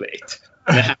license plate.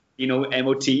 And it had,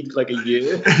 MOT'd for like a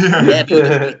year.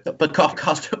 Yeah, but cop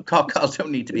cars don't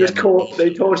need to be. They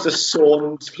torched a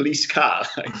sawned police car.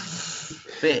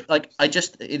 But like,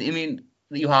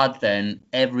 you had then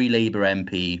every Labour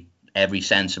MP, every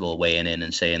sensible weighing in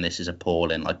and saying this is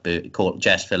appalling, like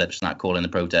Jess Phillips and that calling the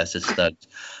protesters studs.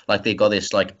 Like they got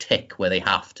this like tick where they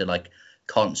have to like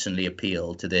constantly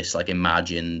appeal to this like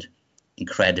imagined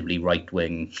incredibly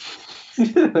right-wing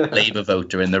Labour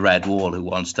voter in the Red Wall who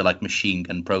wants to like machine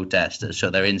gun protesters. So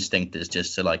their instinct is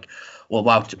just to like, well,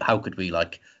 how could we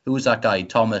like, who was that guy,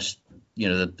 Thomas,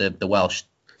 the Welsh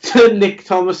Nick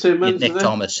Thomas Simmons. Nick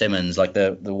Thomas Simmons, like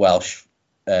the Welsh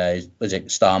was it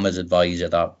Starmer's advisor,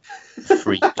 that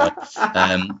freak.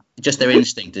 Just their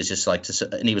instinct is just like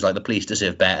and he was like, the police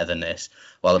deserve better than this,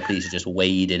 while the police are just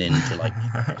wading into like.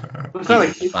 It's not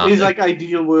like his like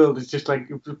ideal world is just like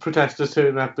protesters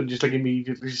turn up and just like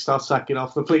immediately start sacking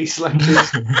off the police, like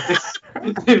this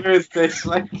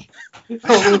like.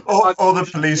 All the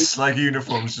police like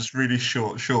uniforms, just really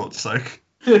short shorts, like.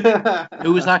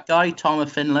 Who was that guy, Tom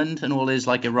of Finland, and all his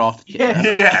like erotic?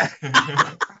 Yeah.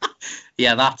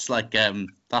 Yeah, that's like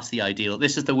that's the ideal.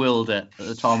 This is the world that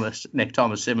Nick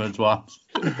Thomas Simmons wants.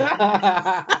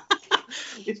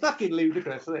 It's fucking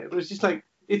ludicrous, isn't it? But it's just like,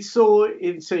 it's so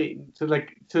insane to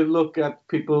look at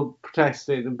people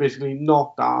protesting and basically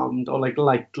not armed or like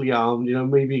lightly armed.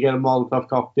 Maybe you get a Molotov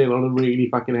cocktail on a really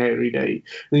fucking hairy day,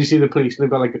 and you see the police and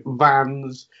they've got like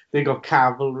vans, they've got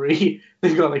cavalry,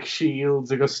 they've got like shields,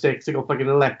 they've got sticks, they've got fucking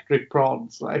electric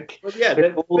prods. Like, well, yeah,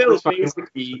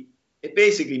 it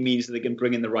basically means that they can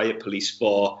bring in the riot police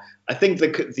for. I think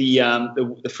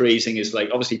the phrasing is like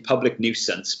obviously public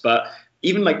nuisance, but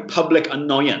even like public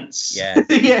annoyance. Yeah.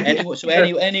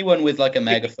 Anyone with like a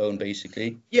megaphone,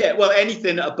 basically. Yeah. Well,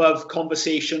 anything above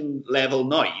conversation level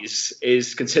noise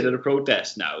is considered a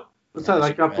protest now. It's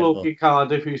like that bloke in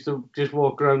Cardiff who used to just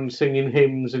walk around singing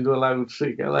hymns into a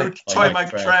loudspeaker. Like Toy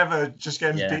Mike Trevor just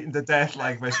getting beaten to death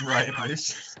like by some riot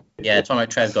police. Yeah, Toy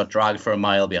Mike Trevor got dragged for a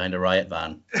mile behind a riot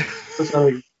van.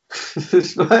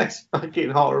 It's fucking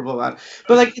horrible, man.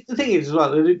 But like the thing is as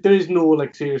well, there is no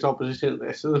like serious opposition to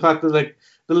this. And the fact that like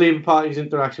the Labour Party's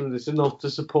interaction with this is not to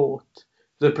support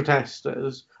the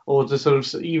protesters or to sort of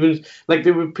even like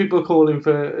there were people calling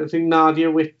for, I think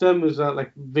Nadia Whittam was that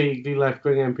like vaguely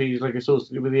left-wing MP like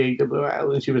associated with the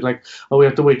AWL, and she was like, oh, we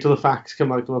have to wait till the facts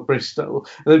come out about Bristol,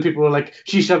 and then people were like,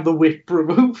 she should have the whip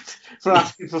removed for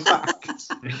asking for facts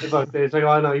about this. Like,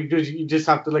 oh no, you just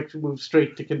have to like move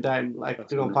straight to condemn, like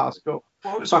to go past go.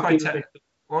 What was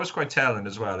quite telling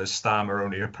as well is Starmer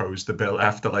only opposed the bill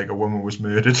after like a woman was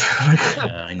murdered.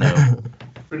 Yeah, I know.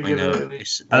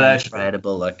 It's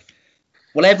incredible. Like,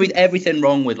 well, everything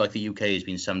wrong with like the UK has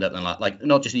been summed up in like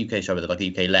not just the UK, sorry, but like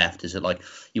the UK left is that like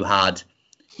you had,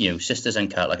 Sisters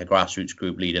Uncut, like a grassroots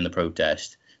group leading the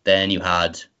protest. Then you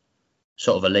had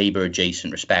sort of a Labour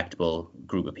adjacent, respectable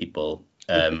group of people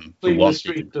who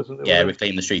wanted,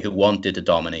 reclaim the street, who wanted to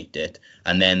dominate it.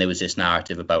 And then there was this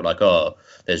narrative about like, oh,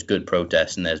 there's good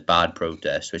protests and there's bad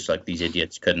protests, which like these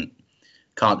idiots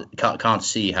can't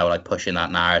see how like pushing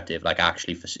that narrative like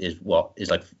actually is what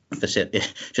is like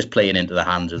just playing into the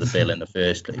hands of the bill in the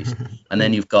first place. And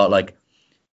then you've got like,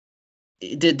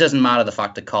 it doesn't matter the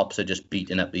fact that cops are just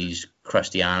beating up these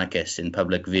crusty anarchists in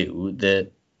public view.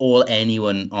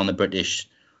 Anyone on the British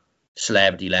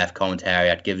celebrity left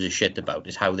commentariat gives a shit about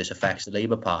is how this affects the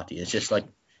Labour Party. It's just like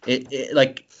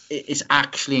it's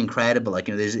actually incredible. Like,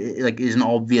 there's an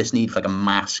obvious need for like a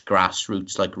mass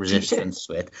grassroots like resistance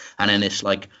to it, and then it's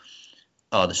like,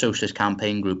 oh, the Socialist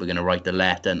Campaign Group are going to write the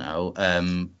letter now,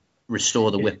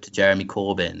 restore the whip to Jeremy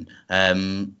Corbyn.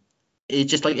 It's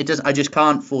just like, it does. I just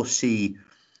can't foresee.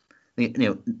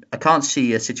 I can't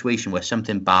see a situation where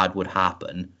something bad would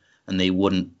happen and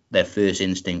their first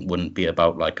instinct wouldn't be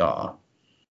about like,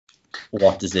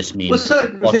 what does this mean?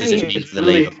 What does this mean for the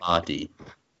Labour Party?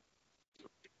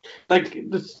 like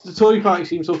the Tory party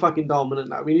seems so fucking dominant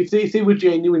now. I mean, if they were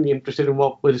genuinely interested in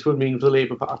what this would mean for the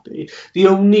Labour Party, the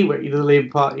only way the Labour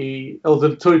Party or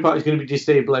the Tory party is going to be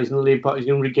destabilised and the Labour Party is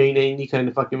going to regain any kind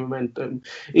of fucking momentum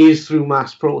is through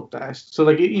mass protest. So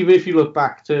like even if you look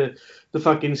back to the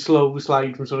fucking slow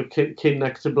slide from sort of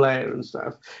Kinnock to Blair and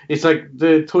stuff, it's like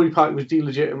the Tory party was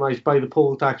delegitimised by the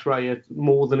poll tax riot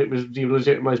more than it was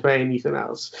delegitimised by anything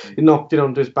else. It knocked it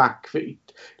onto its back feet.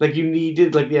 Like you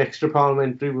needed like the extra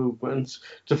parliamentary movements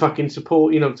to fucking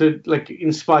support, to like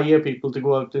inspire people to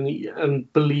go out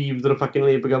and believe that a fucking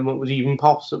Labour government was even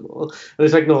possible. And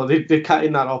it's like, no, they're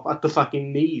cutting that off at the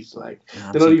fucking knees. Like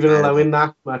they're not even allowing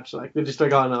that much. Like they're just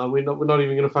like, oh no, we're not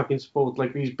even going to fucking support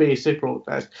like these basic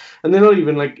protests. And they're not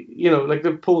even like, like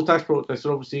the poll tax protests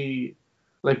are obviously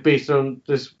like based on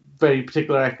this very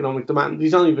particular economic demand.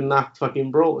 These aren't even that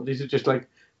fucking broad. These are just like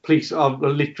police are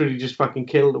literally just fucking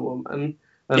killed a woman.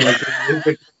 And like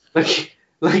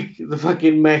the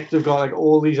fucking Met have got like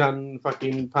all these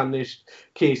unfucking punished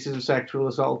cases of sexual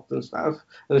assault and stuff,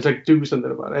 and it's like do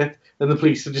something about it. And the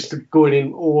police are just going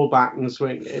in all back and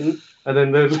swinging, and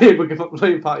then the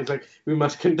Labour Party's like, we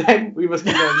must condemn these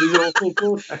awful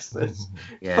protesters.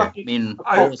 Yeah, fucking I mean,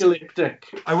 apocalyptic.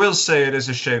 I will say it is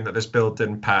a shame that this bill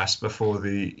didn't pass before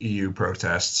the EU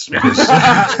protests. Because...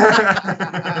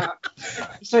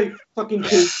 It's like fucking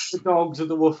kill the dogs at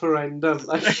the referendum.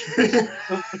 Like,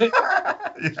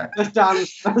 that's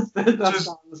Dan's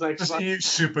like, just EU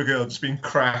Supergirl just being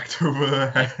cracked over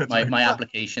the head. My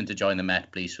application to join the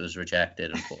Met Police was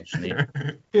rejected, unfortunately.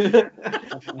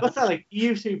 What's that like?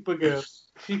 EU Supergirl.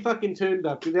 She fucking turned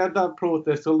up. They had that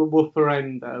protest on the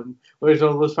referendum, whereas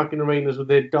all those fucking Remainers with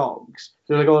their dogs.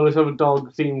 They're like, oh, let's have a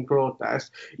dog-themed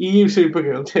protest. EU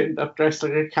Supergirl turned up dressed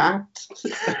like a cat.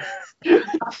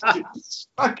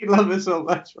 Fucking love it so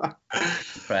much, man.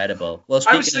 Incredible. Well,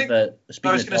 speaking of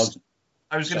dogs,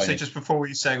 I was going to say, just before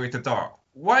we segue to dog,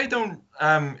 why don't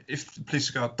if the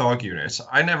police have got dog units?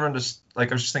 I never understood. Like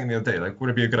I was just thinking the other day, like would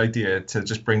it be a good idea to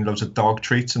just bring loads of dog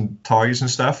treats and toys and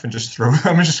stuff and just throw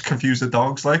them and just confuse the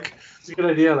dogs? Like it's a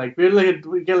good idea. Like we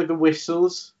get like the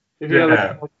whistles. If you have like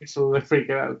a dog whistle, they're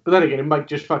freaking out. But then again, it might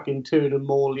just fucking turn and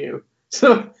maul you.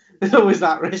 So there's always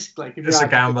that risk. Like if it's a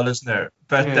gamble, isn't it?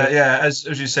 But as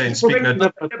you're saying, speaking of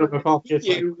the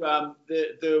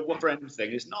referendum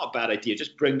thing is not a bad idea.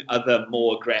 Just bring other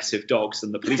more aggressive dogs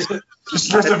than the police.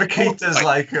 Just as the Keaters,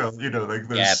 like like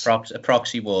this. Yeah, a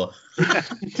proxy war.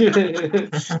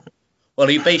 Well,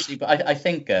 you basically, I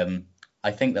think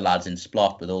the lads in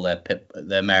Splot with all their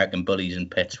American bullies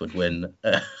and pits would win.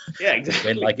 Yeah,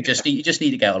 exactly. Win. Like you just need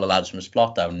to get all the lads from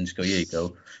Splot down and just go, here you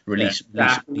go, release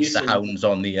the hounds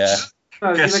on the.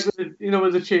 Like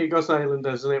with the Chagos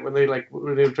Islanders, isn't it? When they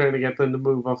were trying to get them to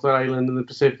move off their island in the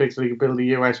Pacific so they could build a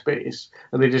US base,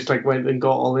 and they just like went and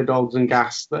got all their dogs and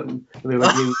gassed them, and they were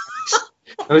like,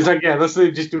 I was like, yeah, that's what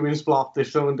they just do in Splot.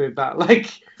 If someone did that, like,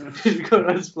 just go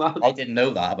around Splot. I didn't know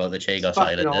that about the Chagos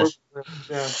Islanders.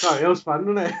 Yeah, sorry, that was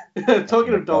fun, wasn't it?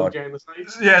 Talking of dog genocide.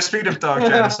 Yeah, speaking of dog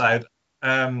genocide,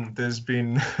 there's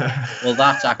been. Well,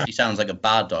 that actually sounds like a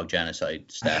bad dog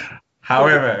genocide step.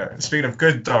 However, speaking of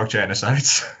good dog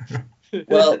genocides.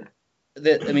 Well,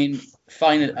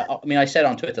 I said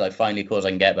on Twitter, like, finally, cause I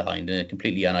can get behind, and it's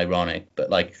completely unironic. But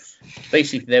like,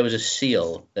 basically, there was a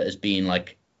seal that has been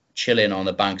like chilling on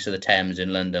the banks of the Thames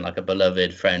in London, like a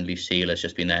beloved, friendly seal has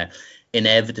just been there.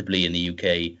 Inevitably, in the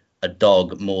UK, a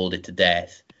dog mauled it to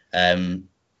death. Then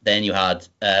you had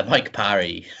Mike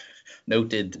Parry,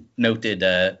 noted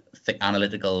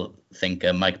analytical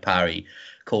thinker Mike Parry,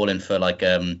 calling for like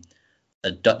a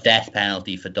death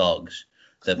penalty for dogs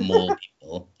that maul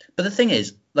people. But the thing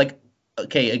is, like,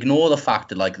 okay, ignore the fact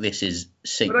that like this is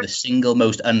the single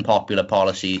most unpopular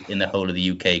policy in the whole of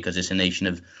the UK because it's a nation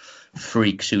of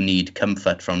freaks who need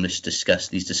comfort from these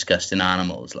disgusting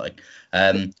animals. Like,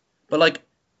 but like,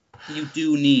 you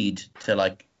do need to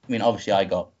like. I mean, obviously, I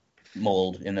got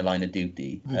mauled in the line of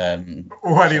duty. When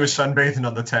he was sunbathing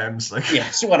on the Thames, like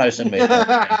yes, when I was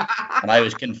sunbathing, and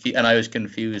I was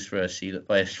confused for a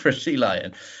sea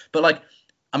lion. But like,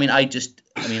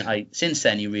 I since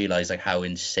then you realise like how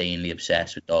insanely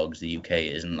obsessed with dogs the UK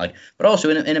is, and like, but also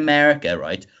in America,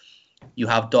 right? You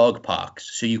have dog parks,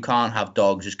 so you can't have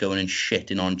dogs just going and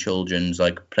shitting on children's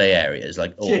like play areas,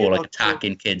 like or like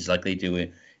attacking kids like they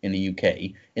do in the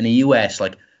UK. In the US,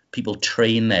 like, people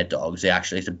train their dogs.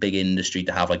 It's a big industry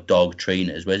to have like dog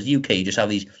trainers. Whereas the UK, you just have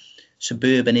these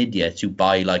suburban idiots who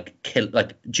buy like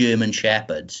German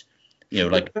shepherds,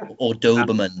 like or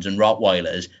Dobermans and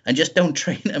Rottweilers, and just don't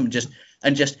train them. There's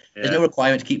no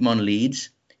requirement to keep them on leads.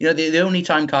 The only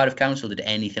time Cardiff Council did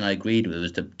anything I agreed with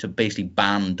was to basically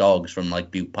ban dogs from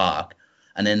like Butte Park,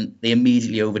 and then they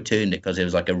immediately overturned it because it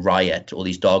was like a riot. All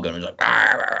these dog owners like,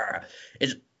 "Arr!"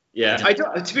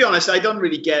 To be honest, I don't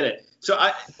really get it. So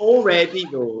already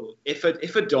though, if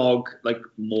a dog like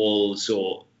mauls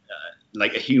or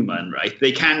like a human, right,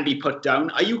 they can be put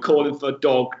down. Are you calling for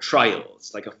dog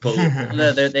trials, like a full?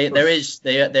 No, there is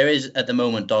at the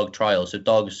moment dog trials. So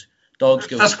dogs go.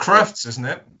 That's Crufts, isn't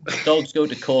it? Dogs go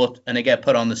to court and they get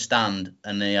put on the stand,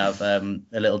 and they have a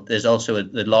little. There's also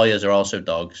the lawyers are also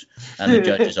dogs, and the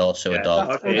judge is also a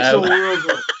dog.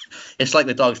 It's like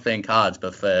the dogs playing cards,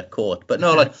 but for court. But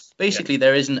no, like basically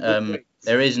there isn't like,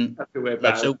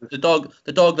 so the dog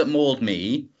that mauled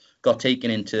me got taken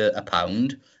into a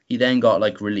pound. He then got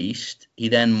like released. He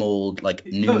then mauled like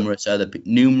numerous other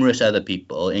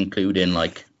people, including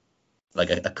like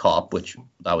a cop, which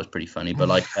that was pretty funny. But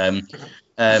like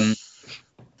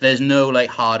there's no like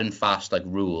hard and fast like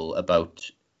rule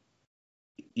about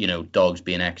dogs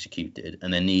being executed,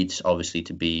 and there needs obviously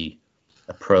to be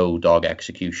a pro dog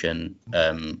execution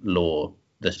law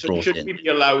that's brought in. Should we be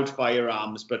allowed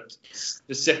firearms, but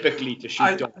specifically to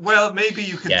shoot dogs? Well, maybe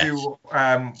you could do what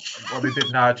they did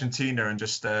in Argentina and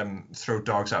just throw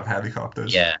dogs out of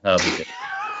helicopters. Yeah, that would be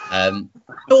good.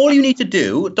 All you need to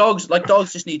do, dogs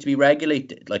just need to be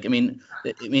regulated. Like, I mean,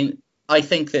 I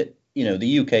think that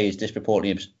the UK is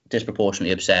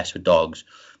disproportionately obsessed with dogs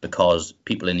because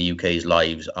people in the UK's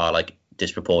lives are like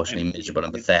disproportionately miserable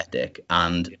and pathetic,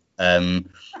 and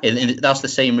that's the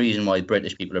same reason why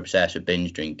British people are obsessed with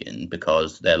binge drinking,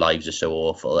 because their lives are so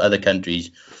awful. Other countries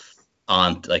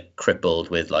aren't like crippled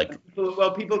with like.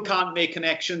 Well, people can't make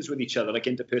connections with each other, like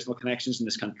interpersonal connections in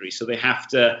this country, so they have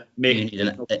to make.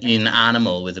 You need an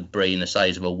animal with a brain the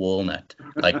size of a walnut,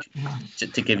 like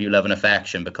to give you love and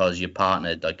affection, because your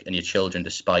partner and your children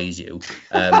despise you,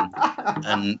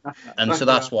 and so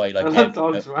that's why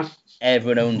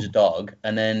everyone owns a dog,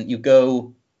 and then you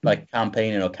go like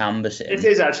campaigning or canvassing. It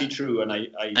is actually true,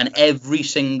 and every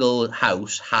single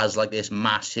house has like this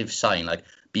massive sign like,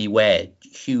 beware,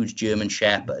 huge German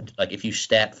Shepherd. Like if you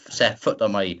set foot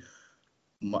on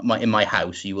in my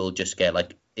house, you will just get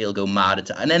like, it'll go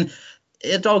mad and then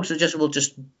the dogs will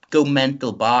just go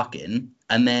mental barking,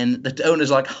 and then the owner's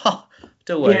like,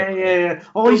 don't worry. Yeah.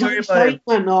 Oh, he's on the side,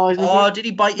 man. Oh, did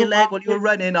he bite your leg while you were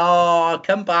running? Oh,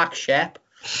 come back, Shep.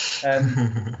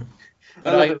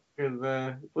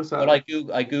 What's that? But I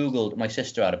googled. My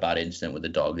sister had a bad incident with the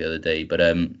dog the other day, but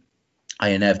I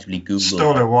inevitably googled.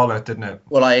 Stole her wallet, didn't it?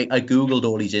 Well, I googled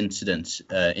all these incidents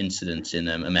in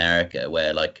America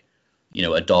where like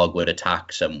a dog would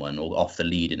attack someone or off the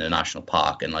lead in a national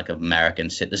park, and like an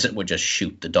American citizen would just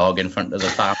shoot the dog in front of the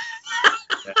family.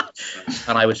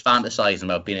 And I was fantasizing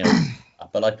about being able to do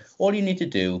that. But like, all you need to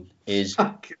do is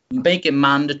make it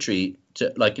mandatory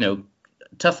to like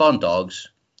tough on dogs.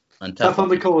 And tough on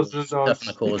the causes of dogs. Tough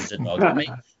on the causes of dogs.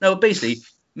 No, basically,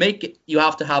 you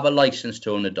have to have a license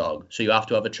to own a dog. So you have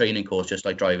to have a training course, just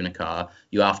like driving a car.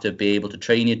 You have to be able to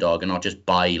train your dog and not just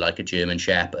buy like a German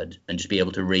Shepherd and just be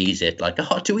able to raise it like,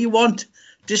 do we want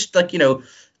just like,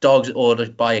 dogs, or to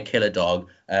buy a killer dog.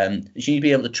 You need to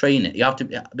be able to train it. You have to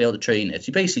be able to train it. So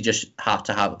you basically just have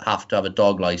to have a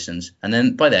dog license. And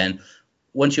then by then,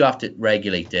 once you have to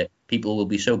regulate it, people will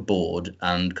be so bored,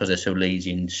 and because they're so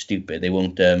lazy and stupid, they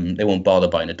won't bother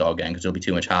buying a dog again because it'll be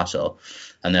too much hassle,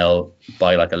 and they'll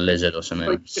buy like a lizard or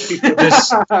something.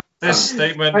 This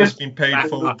statement has been paid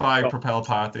for by Propel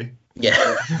Party.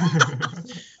 Yeah.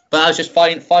 But that was just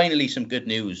finally some good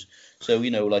news. So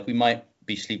like we might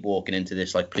be sleepwalking into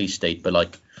this like police state, but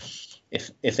like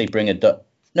if they bring a dog.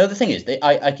 No, the thing is,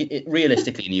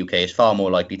 realistically in the UK, it's far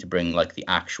more likely to bring like the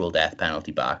actual death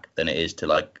penalty back than it is to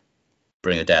like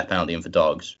bring a death penalty in for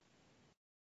dogs.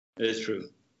 It is true.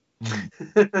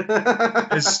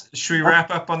 Should we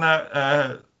wrap up on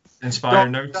that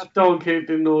inspiring note? That dog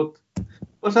hating note.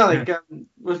 What's that like?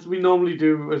 What we normally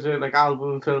do as a like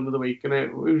album and film of the week, and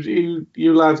it was you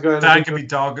lads going. That could be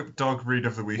dog breed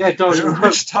of the week. Yeah, dog.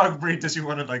 Which dog breed does you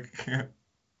want to like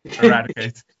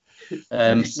eradicate?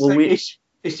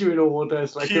 Issuing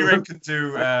orders like. Kieran could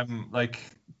do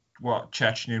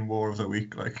Chechnyan War of the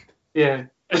week, like. Yeah.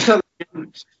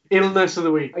 Illness of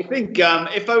the week. I think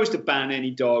if I was to ban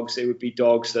any dogs, it would be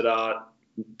dogs that are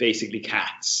basically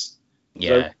cats.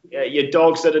 Yeah. So,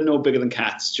 dogs that are no bigger than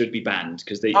cats should be banned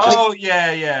because they.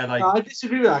 Yeah. Like I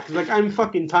disagree with that because like I'm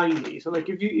fucking tiny, so like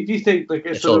if you think like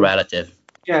it's all relative.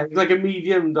 Yeah, like a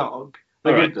medium dog.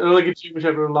 Like a German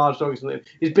Shepherd, a large dog,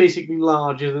 is basically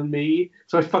larger than me.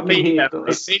 So I fucking hate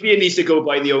that. Maybe it needs to go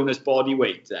by the owner's body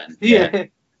weight then. Yeah.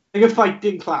 Like a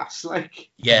fighting class, like.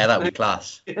 Yeah, that'd be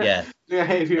class. Yeah. Yeah,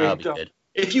 heavyweight dog. Good.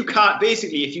 If you can't,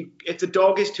 basically, if the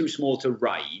dog is too small to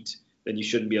ride, then you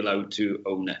shouldn't be allowed to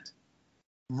own it.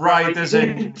 Right, as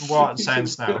in what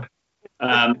sense now?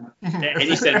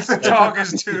 Any sense? If the dog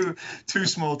is too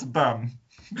small to bum.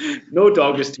 No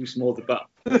dog is too small to bum.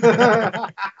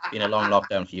 Been a long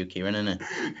lockdown for you, Kieran, isn't it?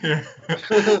 Yeah.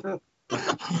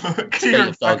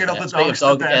 Kieran fucking up the dogs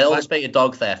to death. Yeah, all the spate of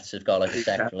dog thefts have got like a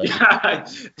sexual.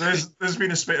 There's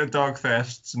been a spate of dog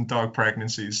thefts and dog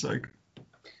pregnancies. Like,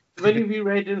 have any of you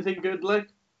read anything good? Like,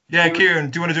 yeah, Kieran,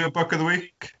 do you want to do a book of the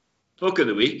week? Book of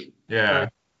the week. Yeah.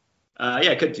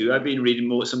 Yeah, I could do. I've been reading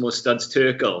some more Studs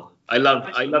Terkel. I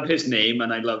love his name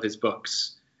and I love his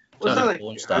books. What's that like?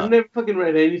 I've never fucking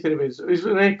read anything of his. It's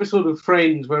an episode of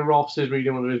Friends where Ross is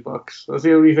reading one of his books. That's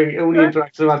the only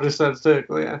interaction I've had with Studs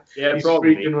Terkel. Yeah. Yeah, He's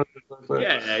probably. reading one of his books.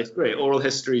 Yeah, it's great. Oral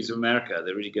Histories of America.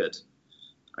 They're really good.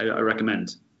 I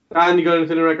recommend. And you got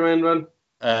anything to recommend, man?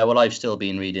 Well, I've still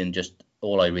been reading. Just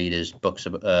all I read is books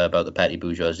about the petty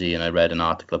bourgeoisie, and I read an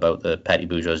article about the petty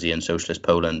bourgeoisie in socialist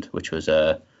Poland, which was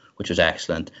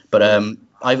excellent. But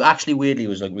I've actually weirdly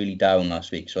was like really down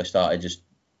last week, so I started just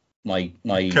my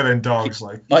killing dogs,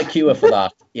 like my cure for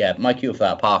that. Yeah, my cure for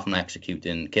that, apart from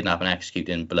kidnapping,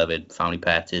 executing beloved family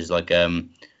pets, is like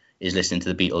is listening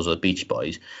to the Beatles or the Beach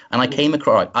Boys. And I came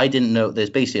across, I didn't know,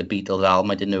 there's basically a Beatles album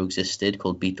I didn't know existed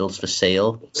called Beatles for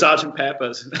Sale. Sgt.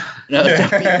 Pepper's. No,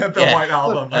 the White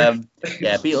Album.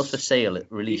 Yeah, Beatles for Sale,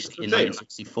 released in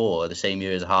 1964, the same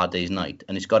year as A Hard Day's Night,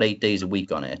 and it's got 8 days a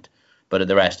week on it, but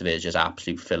the rest of it is just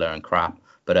absolute filler and crap.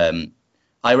 But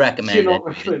I recommend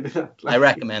I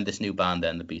recommend this new band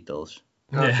then, the Beatles.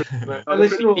 Yeah. I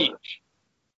listened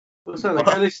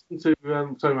to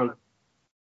sorry, man.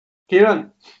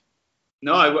 Kieran.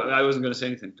 No, I wasn't going to say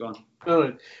anything. Go on. All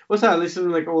right. What's that? I listened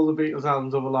to like all the Beatles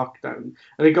albums over lockdown,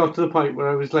 and it got to the point where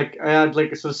I was like, I had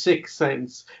like a sort of sixth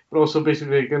sense, but also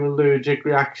basically like an allergic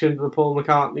reaction to the Paul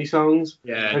McCartney songs.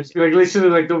 Yeah. I'd just be like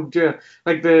listening to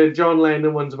like the John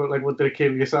Lennon ones about like what did it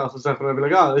kill yourself and stuff, and I'd be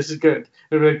like, oh, this is good.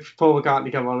 And like Paul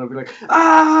McCartney come on, I'd be like,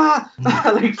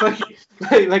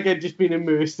 like I'd just been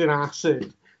immersed in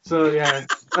acid. So yeah,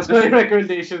 that's my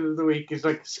recommendation of the week is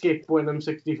like skip When I'm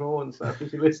 64 and stuff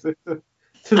if you listen to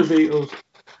the Beatles.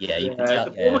 Yeah, you can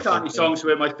the Paul McCartney songs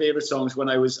were my favourite songs when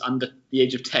I was under the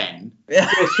age of 10.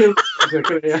 Yeah.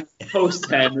 Post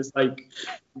 10 is like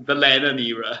the Lennon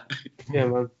era. Yeah,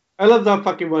 man. I love that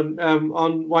fucking one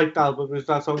on White Album. Is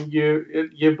that song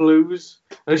Your Blues?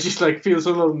 And it's just like feel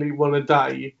so lonely, wanna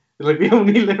die. It's like the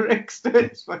only lyrics to it.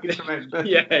 It's fucking tremendous.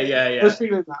 Yeah. I was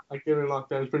feeling that like during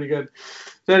lockdown. It's pretty good.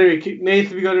 So anyway, Nate,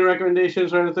 have you got any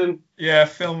recommendations or anything? Yeah,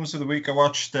 films of the week. I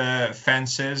watched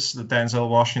Fences, the Denzel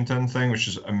Washington thing, which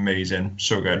is amazing.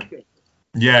 So good.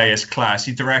 Yeah, it's class.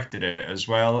 He directed it as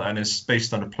well, and it's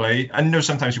based on a play. I know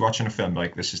sometimes you're watching a film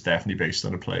like this is definitely based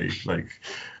on a play, like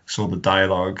saw the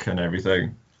dialogue and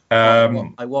everything.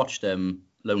 I watched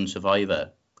Lone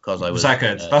Survivor because I was. Was that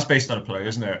good? That's based on a play,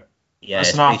 isn't it? Yeah,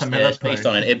 it's based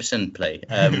on an Ibsen play.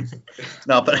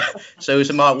 No, but so it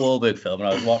was a Mark Wahlberg film, and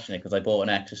I was watching it because I bought an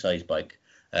exercise bike.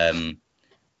 And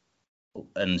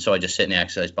so I just sit in the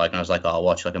exercise bike, and I was like, oh, I'll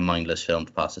watch like a mindless film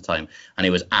to pass the time. And it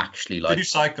was actually like. Did you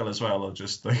cycle as well, or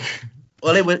just like?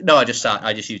 Well, it was no. I just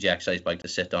used the exercise bike to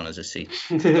sit on as a seat.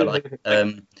 But like,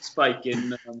 spike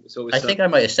in. I think I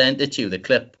might have sent it to you, the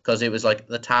clip, because it was like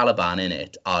the Taliban in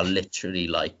it are literally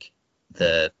like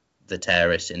the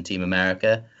terrorists in Team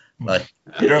America. Like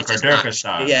Durka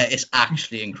style. Yeah, it's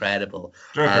actually incredible.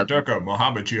 Durka,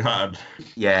 Mohammed Jihad.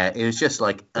 Yeah, it was just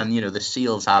like, and you know, the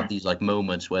SEALs have these like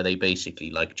moments where they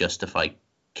basically like justify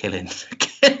killing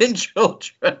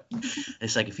children.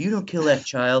 It's like, if you don't kill that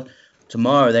child,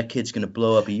 tomorrow that kid's gonna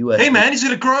blow up a U.S. Hey man, he's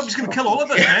gonna grow up. He's gonna kill all of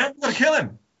us, man. We gotta kill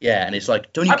him. Yeah, and it's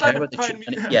like, don't you care about the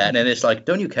children? Yeah, and then it's like,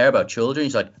 don't you care about children?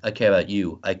 He's like, I care about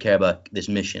you. I care about this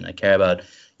mission. I care about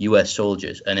U.S.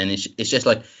 soldiers. And then it's just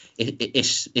like,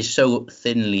 it's so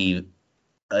thinly,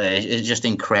 it's just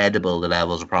incredible the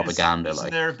levels of propaganda.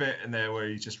 Isn't there a bit in there where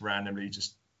he just randomly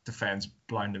just defends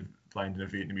blinding a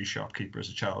Vietnamese shopkeeper as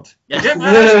a child? Yeah,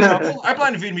 man, I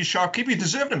blinded a Vietnamese shopkeeper. You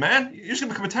deserved it, man. You're just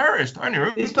gonna become a terrorist. I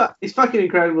knew. It's fucking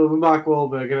incredible with Mark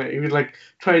Wahlberg, isn't it? He was like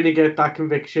trying to get that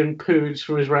conviction purged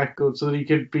from his record so that he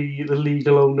could be the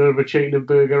legal owner of a chain of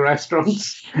burger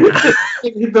restaurants.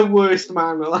 The worst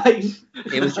man alive.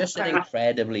 It was just an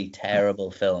incredibly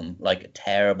terrible film,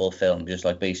 just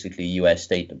like basically US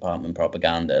State Department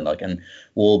propaganda. Like, and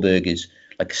Wahlberg is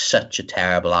like such a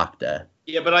terrible actor.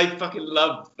 Yeah, but I fucking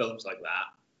love films like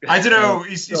that. I don't know.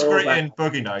 He's great in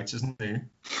Boogie Nights, isn't he?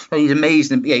 He's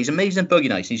amazing. Yeah, he's amazing in Boogie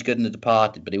Nights. He's good in The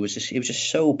Departed, but it was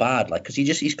just so bad. Like, because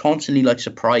he's constantly like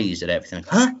surprised at everything.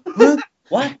 Like, huh?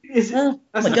 What? Oh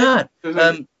my god.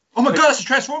 Oh my god, it's a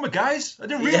transformer, guys! I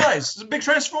didn't realize it's a big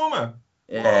transformer.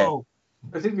 Yeah. Whoa.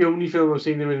 I think the only film I've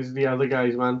seen him in is The Other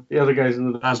Guys, man. The Other Guys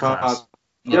in the That's Departed. class.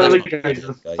 The No, Other that's not Guys is a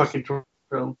good, guys. fucking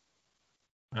film.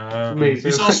 He's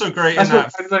amazing. also great in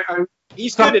That's that. what I'm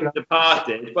He's good in The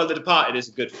Departed. Well, The Departed is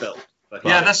a good film. But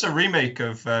Yeah, that's a remake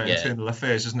of Internal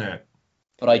Affairs, isn't it?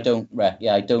 But I don't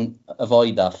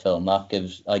avoid that film. I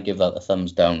give that a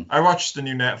thumbs down. I watched the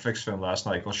new Netflix film last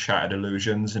night called Shattered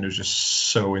Illusions, and it was just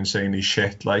so insanely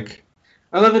shit. Like,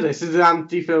 I love it. This is an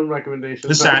anti-film recommendation.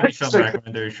 the anti-film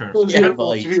recommendation. Yeah,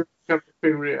 right.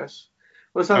 Furious.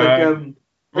 What's that like?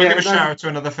 We'll give a no, shout out to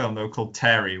another film though called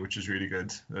Terry, which is really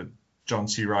good. John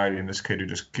C. Reilly and this kid who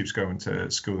just keeps going to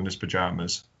school in his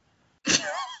pajamas.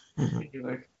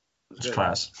 like, It's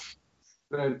class.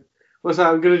 what's that?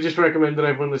 I'm gonna just recommend that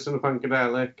everyone listen to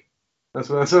Funkadelic. That's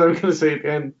what I'm gonna say at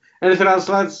the end. Anything else,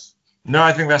 lads? No,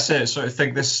 I think that's it. So I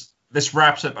think this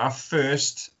wraps up our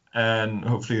first, and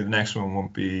hopefully the next one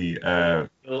won't be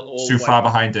too far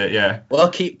behind it. Yeah. Well,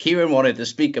 Kieran wanted to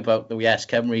speak about the Yes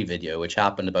Cymru video, which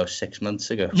happened about 6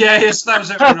 months ago. Yeah, yes, that was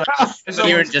it.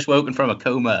 Kieran just woken from a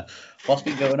coma. What's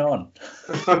been going on?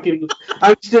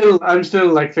 I'm still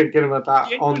like thinking about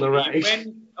that on the right.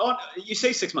 You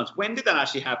say 6 months. When did that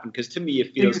actually happen? Because to me,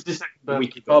 it feels a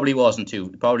week ago. Probably wasn't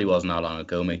that long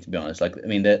ago, mate. To be honest, like I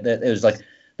mean, it was like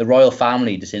the royal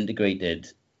family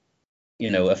disintegrated,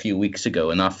 a few weeks ago,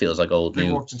 and that feels like old We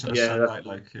news. walked into the sunlight,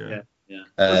 like, yeah.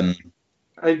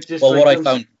 I just Well, like, what I I'm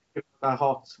found, a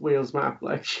hot Wales map,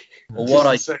 like. well,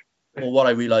 what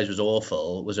I realised was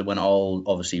awful was that when Al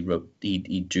obviously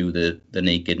he drew the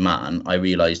naked man, I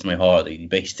realised to my horror that he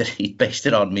based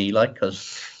it on me, like,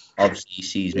 because obviously he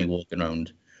sees me walking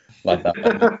around like that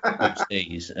most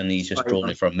days, and he's just drawn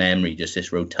it from memory, just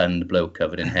this rotund bloke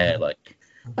covered in hair, like.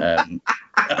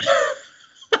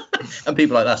 And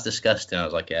people like, that's disgusting. I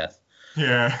was like, yeah.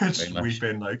 Yeah, just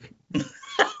weeping, like.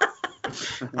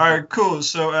 All right, cool.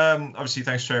 So, obviously,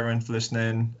 thanks to everyone for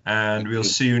listening, and we'll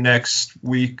see you next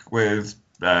week with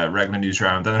regular news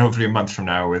round, and then hopefully a month from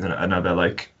now with another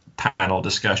like panel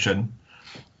discussion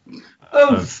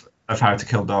of how to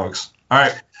kill dogs. All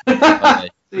right. Bye.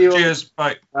 Cheers.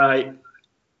 Bye. Bye.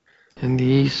 And the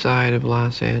east side of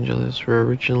Los Angeles were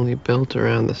originally built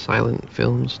around the silent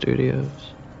film studios.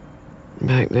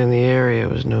 Back then, the area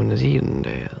was known as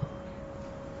Edendale.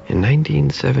 In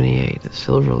 1978, a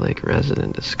Silver Lake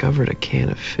resident discovered a can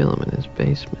of film in his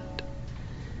basement.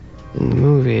 In the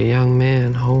movie, a young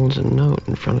man holds a note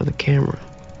in front of the camera.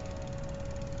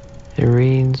 It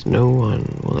reads, "No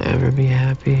one will ever be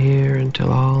happy here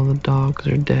until all the dogs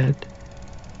are dead."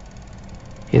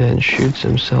 He then shoots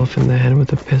himself in the head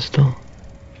with a pistol.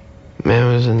 The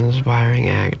man was an inspiring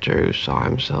actor who saw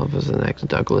himself as the next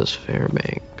Douglas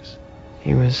Fairbanks.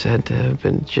 He was said to have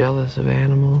been jealous of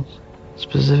animals,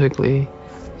 specifically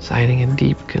citing a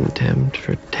deep contempt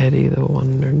for Teddy the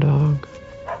Wonder Dog.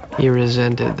 He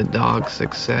resented the dog's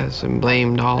success and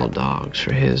blamed all dogs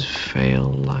for his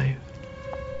failed life.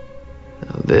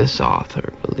 Now, this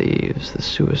author believes the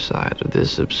suicide of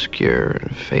this obscure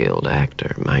and failed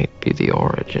actor might be the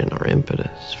origin or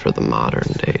impetus for the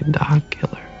modern-day dog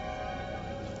killer.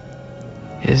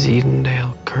 Is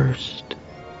Edendale cursed?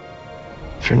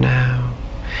 For now,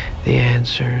 the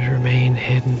answers remain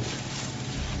hidden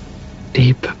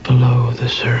deep below the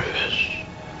surface,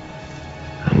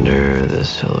 under the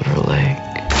Silver Lake.